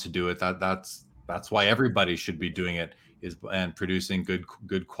Goldin wants to do it. That's why everybody should be doing it and producing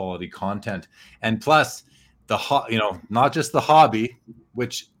good quality content. And plus not just the hobby,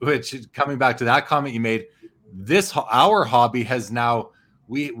 which coming back to that comment you made, our hobby has now,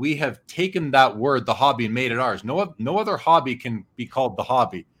 we have taken that word, the hobby, and made it ours. No other hobby can be called the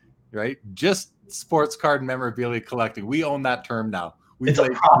hobby, right? Just sports card memorabilia collecting. We own that term now. It's a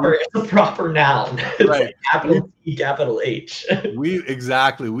proper noun. It's right. Like capital T, capital H. We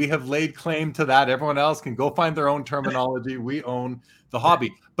have laid claim to that. Everyone else can go find their own terminology. We own the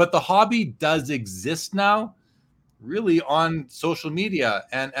hobby. But the hobby does exist now really on social media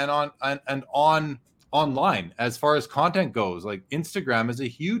and on online as far as content goes. Like Instagram is a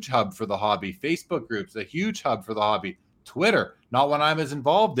huge hub for the hobby. Facebook groups, a huge hub for the hobby. Twitter, not one I'm as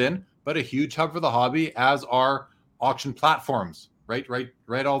involved in, but a huge hub for the hobby, as are auction platforms,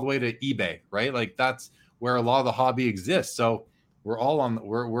 right all the way to eBay, right? Like that's where a lot of the hobby exists. So we're all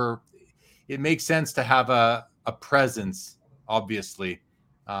on, it makes sense to have a presence, obviously,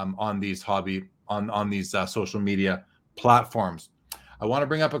 on these on these social media platforms. I want to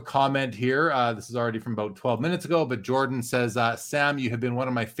bring up a comment here. This is already from about 12 minutes ago, but Jordan says, Sam, you have been one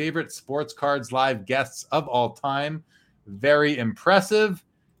of my favorite Sports Cards Live guests of all time. Very impressive.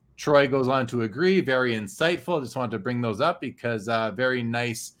 Troy goes on to agree. Very insightful. Just wanted to bring those up because very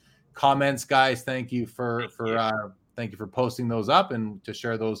nice comments, guys. Thank you for posting those up and to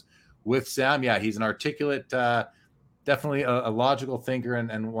share those with Sam. Yeah, he's an articulate, definitely a logical thinker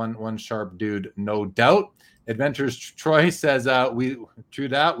and one sharp dude, no doubt. Adventures Troy says, we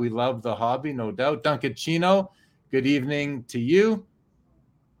love the hobby, no doubt. Duncan Chino, good evening to you.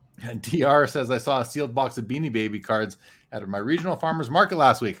 And DR says, I saw a sealed box of Beanie Baby cards at my regional farmers market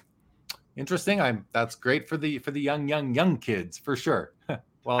last week. Interesting. That's great for the young kids for sure.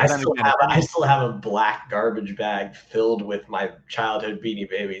 Well, I still have a black garbage bag filled with my childhood Beanie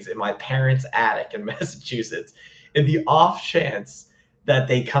Babies in my parents' attic in Massachusetts. In the off chance that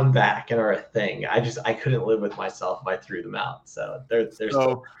they come back and are a thing, I couldn't live with myself if I threw them out. So they're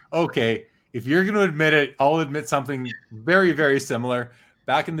still okay. If you're going to admit it, I'll admit something very, very similar.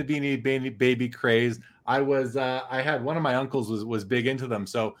 Back in the Beanie Baby craze, I had one of my uncles was big into them.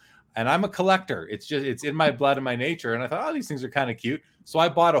 So, and I'm a collector. It's in my blood and my nature. And I thought, these things are kind of cute. So I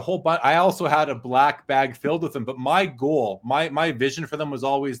bought a whole bunch. I also had a black bag filled with them. But my goal, my vision for them was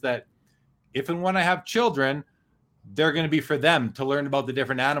always that if and when I have children, they're going to be for them to learn about the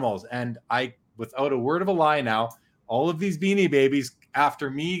different animals. And without a word of a lie now, all of these Beanie Babies, after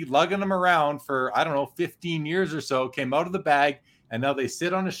me lugging them around for, 15 years or so, came out of the bag. And now they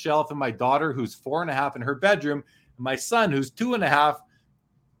sit on a shelf in my daughter, who's 4.5, in her bedroom. And my son, who's 2.5,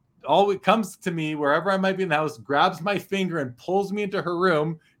 always comes to me wherever I might be in the house, grabs my finger and pulls me into her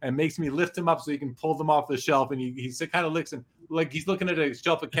room and makes me lift him up so he can pull them off the shelf. And he kind of licks and like he's looking at a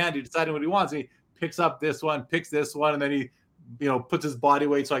shelf of candy, deciding what he wants. And he picks up this one, picks this one, and then he, puts his body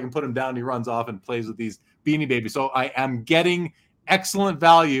weight so I can put him down. And he runs off and plays with these Beanie Babies. So I am getting excellent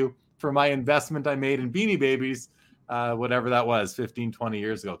value for my investment I made in Beanie Babies, whatever that was, 15, 20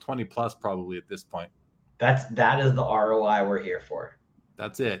 years ago, 20 plus probably at this point. That is the ROI we're here for.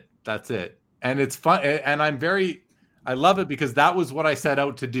 That's it. And it's fun. And I love it because that was what I set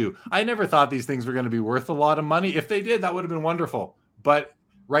out to do. I never thought these things were going to be worth a lot of money. If they did, that would have been wonderful. But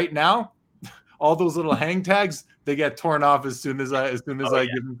right now, all those little hang tags, they get torn off as soon as I give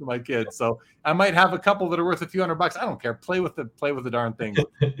them to my kids. So I might have a couple that are worth a few $100. I don't care. Play with the darn thing.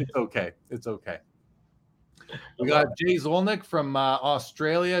 It's okay. We got Jay Zolnick from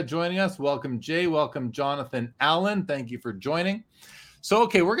Australia joining us. Welcome, Jay. Welcome, Jonathan Allen. Thank you for joining. So,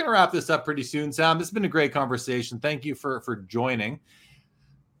 okay, we're going to wrap this up pretty soon, Sam. This has been a great conversation. Thank you for joining.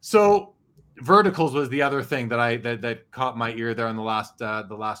 So, verticals was the other thing that caught my ear there on the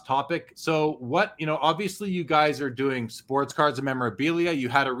last topic. So, what, obviously you guys are doing sports cards and memorabilia. You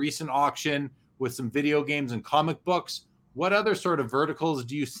had a recent auction with some video games and comic books. What other sort of verticals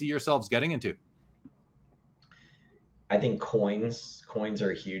do you see yourselves getting into? I think coins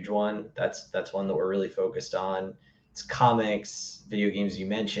are a huge one. That's one that we're really focused on. It's comics, video games you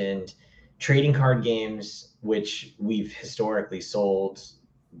mentioned, trading card games, which we've historically sold,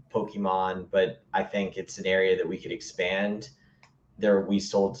 Pokemon, but I think it's an area that we could expand. We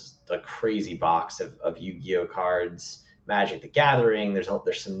sold a crazy box of Yu-Gi-Oh cards, Magic the Gathering. There's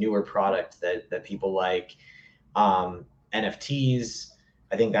some newer product that people like. NFTs.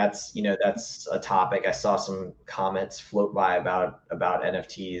 I think that's a topic. I saw some comments float by about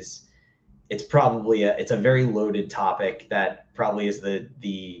NFTs. It's probably a very loaded topic that probably is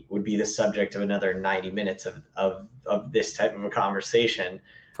would be the subject of another 90 minutes of this type of a conversation.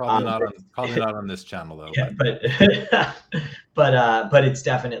 Probably not on this channel though. Yeah, but it's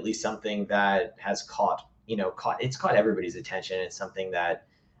definitely something that has caught everybody's attention. It's something that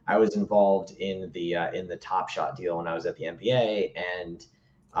I was involved in the Top Shot deal when I was at the NBA, and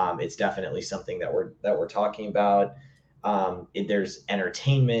it's definitely something that we're talking about. There's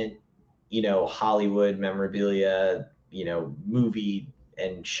entertainment, Hollywood memorabilia, movie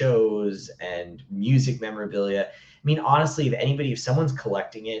and shows and music memorabilia. I mean, honestly, if someone's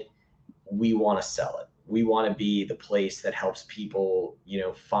collecting it, we want to sell it. We want to be the place that helps people,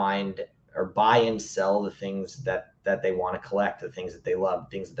 find or buy and sell the things that they want to collect, the things that they love,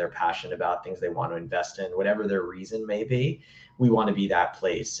 things that they're passionate about, things they want to invest in, whatever their reason may be. We want to be that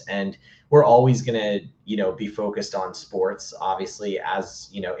place. And we're always going to, be focused on sports, obviously, as,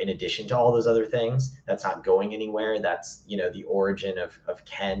 in addition to all those other things. That's not going anywhere. That's, the origin of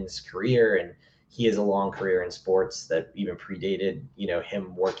Ken's career. And he has a long career in sports that even predated,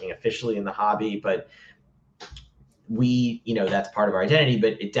 him working officially in the hobby. But that's part of our identity,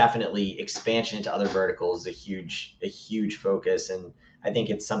 but it definitely expansion into other verticals is a huge focus. And I think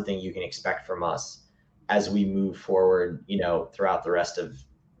it's something you can expect from us as we move forward, throughout the rest of,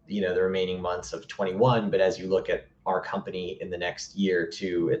 the remaining months of 21. But as you look at our company in the next year,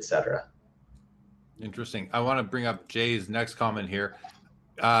 2, et cetera. Interesting. I want to bring up Jay's next comment here.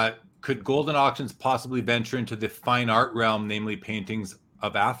 Could Goldin Auctions possibly venture into the fine art realm, namely paintings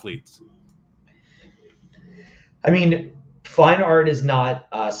of athletes? I mean, fine art is not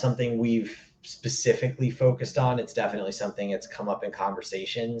something we've specifically focused on. It's definitely something that's come up in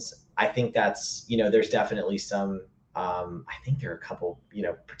conversations. I think that's, there's definitely some, I think there are a couple,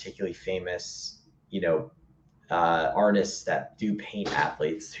 particularly famous, artists that do paint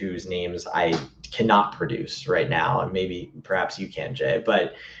athletes whose names I cannot produce right now. And perhaps you can, Jay,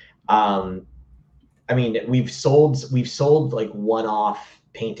 but I mean, we've sold like one-off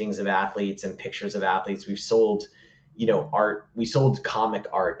paintings of athletes and pictures of athletes. We've sold, art. We sold comic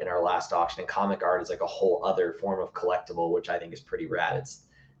art in our last auction, and comic art is like a whole other form of collectible, which I think is pretty rad. It's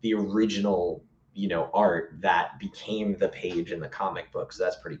the original, art that became the page in the comic book. So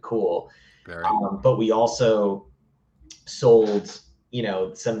that's pretty cool. But we also sold,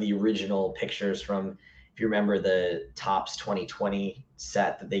 some of the original pictures from, if you remember the Topps 2020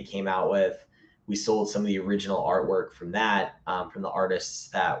 set that they came out with, we sold some of the original artwork from that, from the artists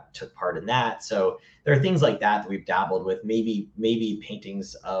that took part in that. So there are things like that we've dabbled with. Maybe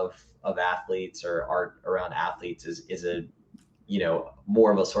paintings of athletes or art around athletes is a,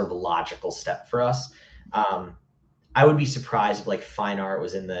 more of a sort of a logical step for us. I would be surprised if like fine art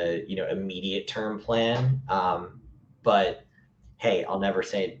was in the, immediate term plan. But hey, I'll never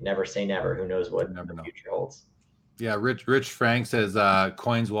say never. Who knows what the future holds. Yeah, Rich Frank says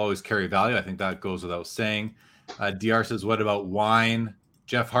coins will always carry value. I think that goes without saying. DR says, what about wine?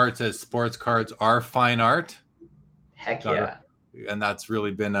 Jeff Hart says sports cards are fine art. Heck yeah. And that's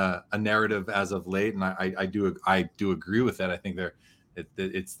really been a narrative as of late. And I do agree with that. I think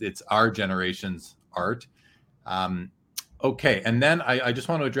it's our generation's art. Okay. And then I just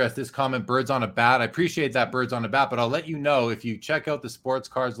want to address this comment, Birds on a Bat. I appreciate that, Birds on a Bat, but I'll let you know, if you check out the Sports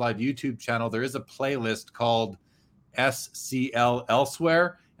Cards Live YouTube channel, there is a playlist called SCL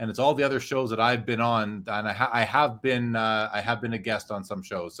Elsewhere, and it's all the other shows that I've been on, and I have been a guest on some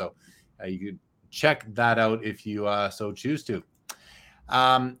shows, so you could check that out if you so choose to.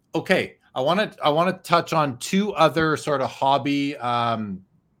 Okay, I want to touch on 2 other sort of hobby items,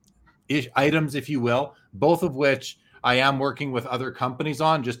 if you will, both of which I am working with other companies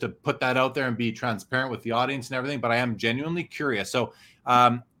on, just to put that out there and be transparent with the audience and everything, but I am genuinely curious. So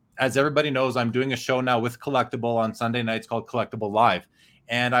as everybody knows, I'm doing a show now with Collectible on Sunday nights called Collectible Live.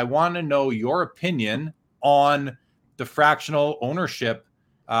 And I want to know your opinion on the fractional ownership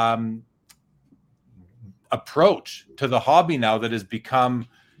approach to the hobby now that has become,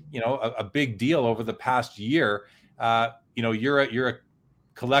 a big deal over the past year. You're a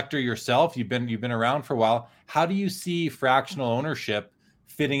collector yourself. You've been around for a while. How do you see fractional ownership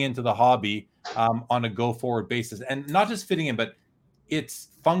fitting into the hobby on a go forward basis, and not just fitting in, but its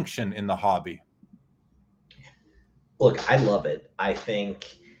function in the hobby? Look, I love it. I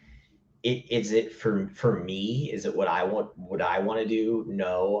think is it for me, is it what I want to do?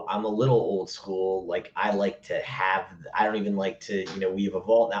 No, I'm a little old school. Like, I like to have, I don't even like to, we have a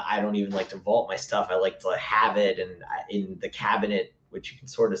vault now. I don't even like to vault my stuff. I like to have it in the cabinet, which you can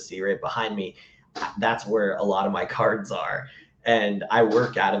sort of see right behind me. That's where a lot of my cards are. And I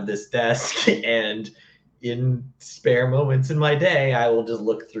work out of this desk, and in spare moments in my day, I will just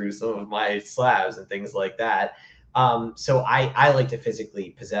look through some of my slabs and things like that. So I like to physically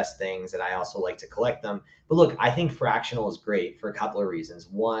possess things, and I also like to collect them. But look, I think fractional is great for a couple of reasons.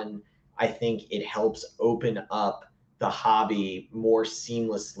 One, I think it helps open up the hobby more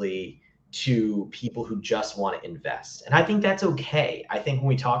seamlessly to people who just want to invest. And I think that's okay. I think when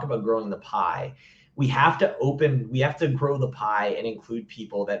we talk about growing the pie, we have to grow the pie and include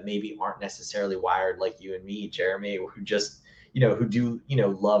people that maybe aren't necessarily wired like you and me, Jeremy, who just, who do,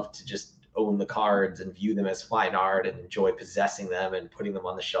 love to just own the cards and view them as fine art and enjoy possessing them and putting them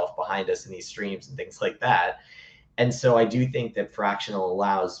on the shelf behind us in these streams and things like that. And so I do think that fractional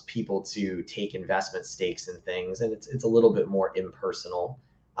allows people to take investment stakes in things, and it's a little bit more impersonal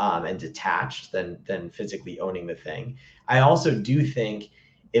and detached than physically owning the thing. I also do think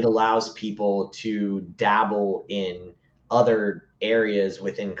it allows people to dabble in other areas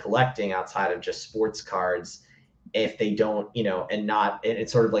within collecting outside of just sports cards if they don't, and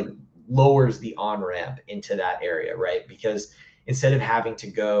it's sort of like lowers the on-ramp into that area, right? Because instead of having to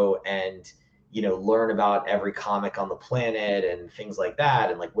go and, learn about every comic on the planet and things like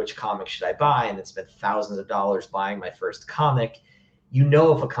that, and like, which comic should I buy, and then spend thousands of dollars buying my first comic,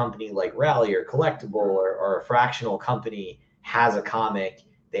 if a company like Rally or Collectible or a fractional company has a comic,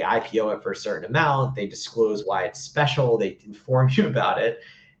 they IPO it for a certain amount, they disclose why it's special, they inform you about it,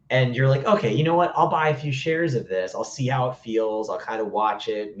 and you're like, okay, you know what? I'll buy a few shares of this. I'll see how it feels. I'll kind of watch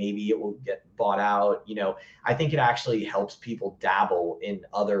it. Maybe it will get bought out. I think it actually helps people dabble in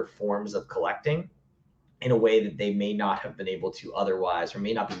other forms of collecting in a way that they may not have been able to otherwise, or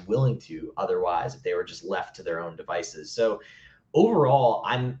may not be willing to otherwise if they were just left to their own devices. So overall,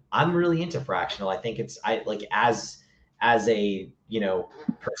 I'm really into fractional. I think as a,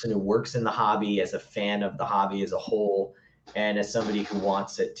 person who works in the hobby, as a fan of the hobby as a whole, and as somebody who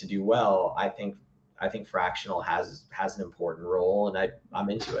wants it to do well, I think fractional has an important role, and I'm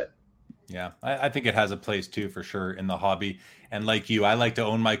into it. Yeah, I think it has a place too, for sure, in the hobby. And like you, I like to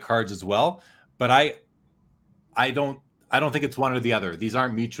own my cards as well, but I don't think it's one or the other. These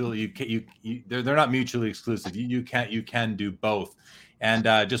aren't mutually, they're not mutually exclusive. You can do both. And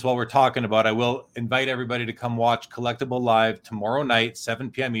just while we're talking about, I will invite everybody to come watch Collectible Live tomorrow night,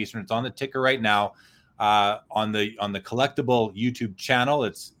 7 p.m. Eastern. It's on the ticker right now. On the Collectible YouTube channel.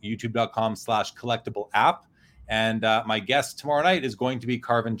 It's youtube.com/collectible app. And my guest tomorrow night is going to be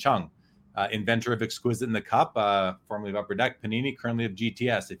Carvin Chung, inventor of Exquisite in the Cup, formerly of Upper Deck, Panini, currently of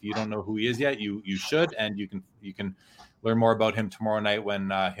GTS. If you don't know who he is yet, you should, and you can learn more about him tomorrow night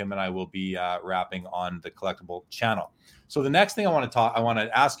when him and I will be rapping on the Collectible channel. So the next thing I want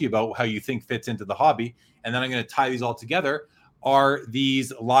to ask you about how you think fits into the hobby, and then I'm going to tie these all together, are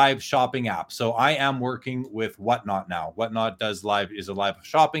these live shopping apps. So I am working with Whatnot now. Whatnot is a live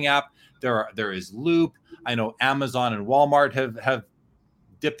shopping app. There is Loop. I know Amazon and Walmart have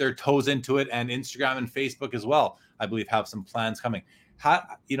dipped their toes into it, and Instagram and Facebook as well, I believe, have some plans coming. How,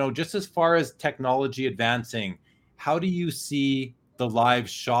 just as far as technology advancing, how do you see the live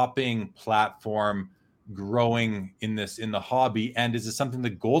shopping platform growing in the hobby? And is this something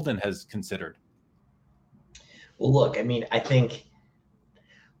that Goldin has considered? Well, look, I think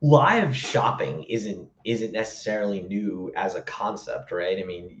live shopping isn't necessarily new as a concept, right?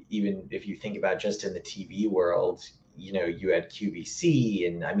 Even if you think about just in the TV world, you had QVC,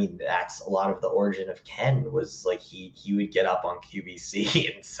 and that's a lot of the origin of Ken, was like he would get up on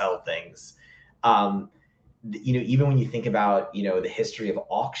QVC and sell things. Even when you think about, the history of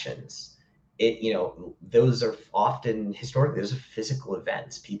auctions, those are often historically, those are physical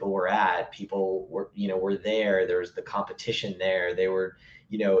events. People were there. There's the competition there. They were,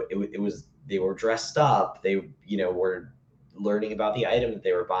 they were dressed up. They, were learning about the item that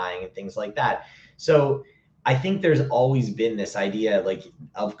they were buying and things like that. So I think there's always been this idea like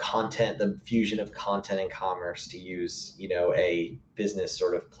of content, the fusion of content and commerce, to use, a business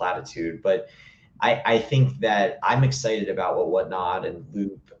sort of platitude. But I think that I'm excited about what Whatnot and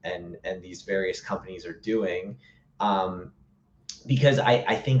Loop and these various companies are doing, because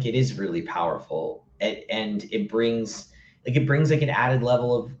I think it is really powerful, and it brings like an added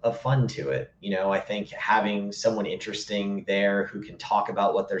level of fun to it. I think having someone interesting there who can talk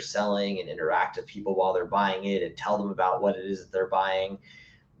about what they're selling and interact with people while they're buying it and tell them about what it is that they're buying.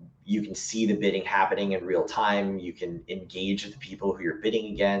 You can see the bidding happening in real time. You can engage with the people who you're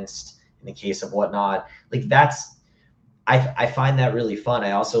bidding against. In the case of Whatnot, like I find that really fun.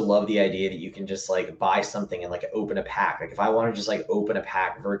 I also love the idea that you can just like buy something and like open a pack. Like if I want to just like open a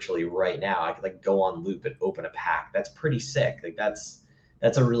pack virtually right now, I could like go on Loop and open a pack. That's pretty sick. Like that's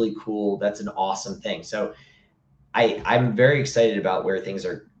a really cool, that's an awesome thing. So I'm very excited about where things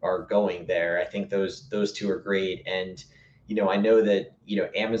are going there. I think those two are great. And I know that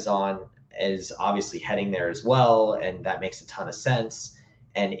Amazon is obviously heading there as well, and that makes a ton of sense.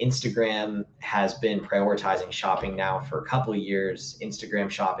 And Instagram has been prioritizing shopping now for a couple of years. Instagram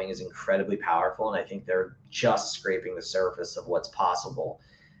shopping is incredibly powerful, and I think they're just scraping the surface of what's possible.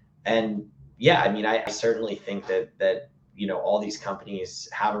 And yeah, I mean, I certainly think that all these companies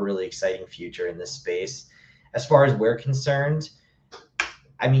have a really exciting future in this space. As far as we're concerned,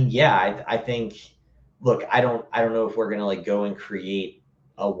 I mean, yeah, I think, look, I don't know if we're gonna like go and create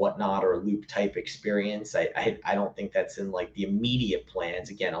a Whatnot or a Loop type experience. I don't think that's in like the immediate plans.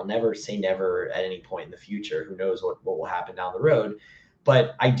 Again, I'll never say never at any point in the future. Who knows what will happen down the road?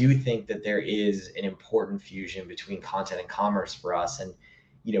 But I do think that there is an important fusion between content and commerce for us. And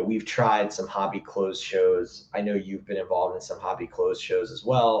we've tried some hobby clothes shows. I know you've been involved in some hobby clothes shows as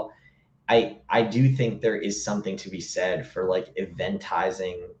well. I do think there is something to be said for like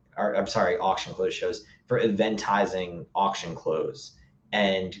eventizing, or I'm sorry, auction clothes shows, for eventizing auction clothes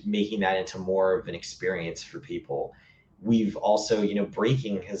and making that into more of an experience for people. We've also,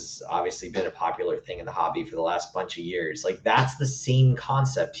 breaking has obviously been a popular thing in the hobby for the last bunch of years. Like that's the same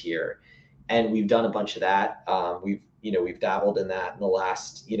concept here, and we've done a bunch of that. We've dabbled in that in the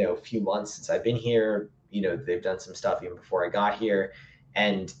last few months since I've been here. They've done some stuff even before I got here,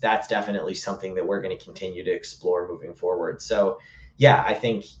 and that's definitely something that we're going to continue to explore moving forward. So yeah, I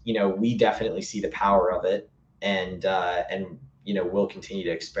think we definitely see the power of it, and we'll continue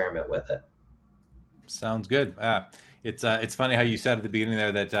to experiment with it. Sounds good. It's funny how you said at the beginning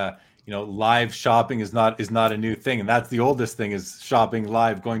there that live shopping is not a new thing, and that's the oldest thing, is shopping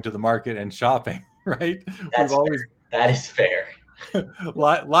live, going to the market and shopping, right? That's fair. That is fair.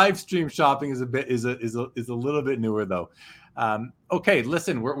 Live stream shopping is a little bit newer though. Okay,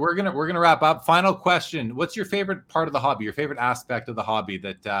 listen, we're gonna wrap up. Final question: what's your favorite part of the hobby? Your favorite aspect of the hobby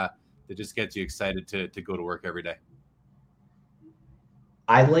that just gets you excited to go to work every day?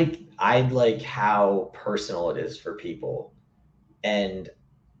 I like how personal it is for people, and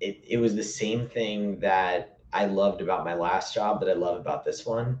it was the same thing that I loved about my last job that I love about this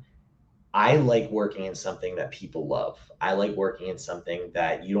one. I like working in something that people love. I like working in something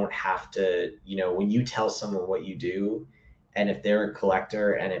that you don't have to, when you tell someone what you do, and if they're a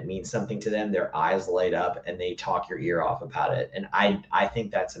collector and it means something to them, their eyes light up and they talk your ear off about it. And I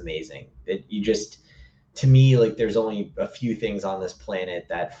think that's amazing. That you just, to me, like there's only a few things on this planet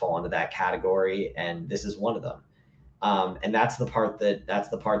that fall into that category, and this is one of them. And that's the part that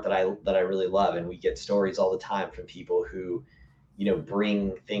I really love. And we get stories all the time from people who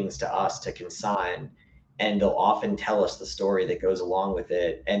bring things to us to consign, and they'll often tell us the story that goes along with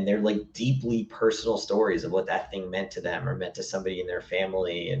it. And they're like deeply personal stories of what that thing meant to them or meant to somebody in their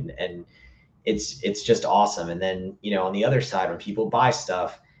family. And it's just awesome. And then, on the other side, when people buy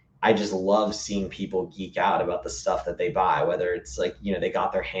stuff, I just love seeing people geek out about the stuff that they buy, whether it's like, they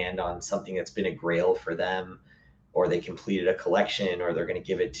got their hand on something that's been a grail for them, or they completed a collection, or they're going to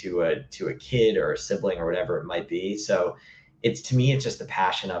give it to a kid or a sibling or whatever it might be. So to me, it's just the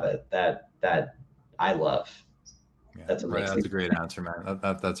passion of it that I love. Yeah, that's a great answer, man.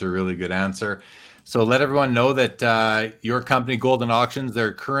 That's a really good answer. So let everyone know that your company, Goldin Auctions,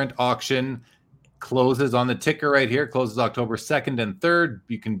 their current auction closes on the ticker right here. Closes October 2nd and 3rd.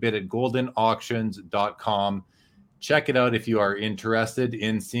 You can bid at goldinauctions.com. Check it out if you are interested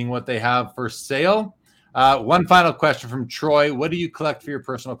in seeing what they have for sale. One final question from Troy. What do you collect for your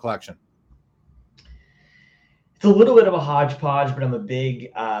personal collection? It's a little bit of a hodgepodge, but I'm a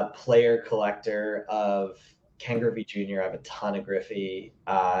big player collector of Ken Griffey Jr. I have a ton of Griffey,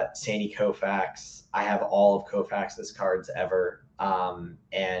 Sandy Koufax. I have all of Koufax's cards ever,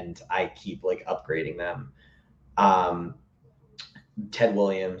 and I keep like upgrading them. Ted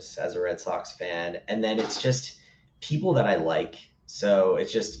Williams as a Red Sox fan. And then it's just people that I like. So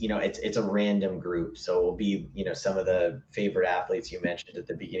it's just, it's a random group. So it will be, some of the favorite athletes you mentioned at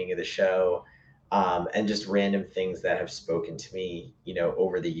the beginning of the show, and just random things that have spoken to me,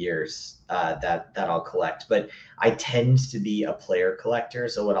 over the years, that I'll collect. But I tend to be a player collector.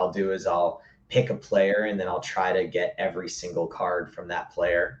 So what I'll do is I'll pick a player and then I'll try to get every single card from that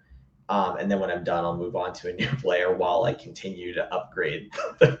player. And then when I'm done, I'll move on to a new player while I continue to upgrade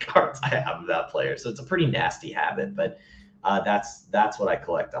the cards I have of that player. So it's a pretty nasty habit, but that's what I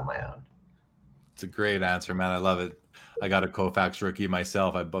collect on my own. It's a great answer, man. I love it. I got a Koufax rookie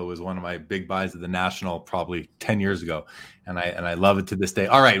myself. I was one of my big buys of the National probably 10 years ago, and I love it to this day.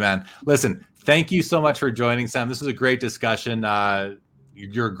 All right, man. Listen, thank you so much for joining, Sam. This was a great discussion.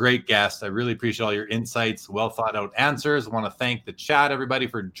 You're a great guest. I really appreciate all your insights, well thought out answers. I want to thank the chat, everybody,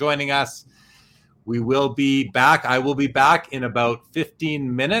 for joining us. We will be back. I will be back in about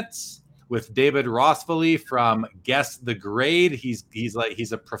 15 minutes with David Rossvally from Guess the Grade. He's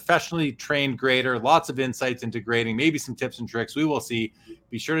a professionally trained grader, lots of insights into grading, maybe some tips and tricks. We will see.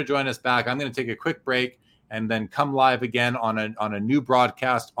 Be sure to join us back. I'm going to take a quick break and then come live again on a new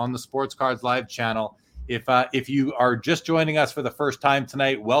broadcast on the Sports Cards Live channel. If you are just joining us for the first time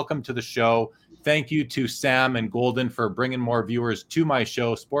tonight, welcome to the show. Thank you to Sam and Goldin for bringing more viewers to my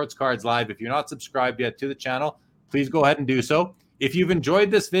show, Sports Cards Live. If you're not subscribed yet to the channel, please go ahead and do so. If you've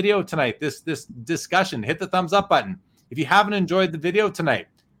enjoyed this video tonight, this discussion, hit the thumbs up button. If you haven't enjoyed the video tonight,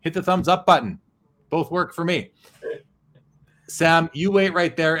 hit the thumbs up button. Both work for me. Sam, you wait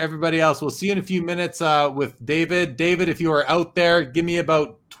right there. Everybody else, we'll see you in a few minutes with David. David, if you are out there, give me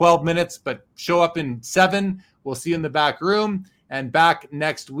about 12 minutes, but show up in 7. We'll see you in the back room, and back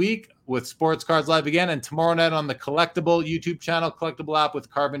next week with Sports Cards Live again, and tomorrow night on the Collectible YouTube channel, Collectible app with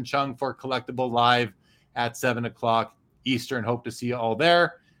Carvin Chung for Collectible Live at 7 o'clock Eastern. Hope to see you all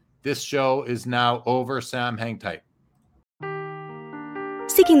there. This show is now over. Sam, hang tight.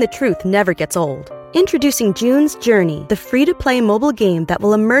 Seeking the truth never gets old. Introducing June's Journey, the free-to-play mobile game that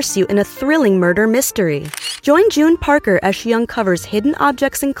will immerse you in a thrilling murder mystery. Join June Parker as she uncovers hidden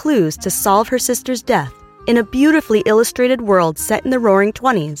objects and clues to solve her sister's death in a beautifully illustrated world set in the Roaring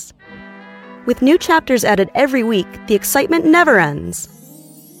 20s. With new chapters added every week, the excitement never ends.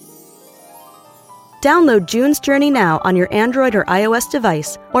 Download June's Journey now on your Android or iOS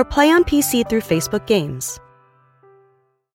device, or play on PC through Facebook Games.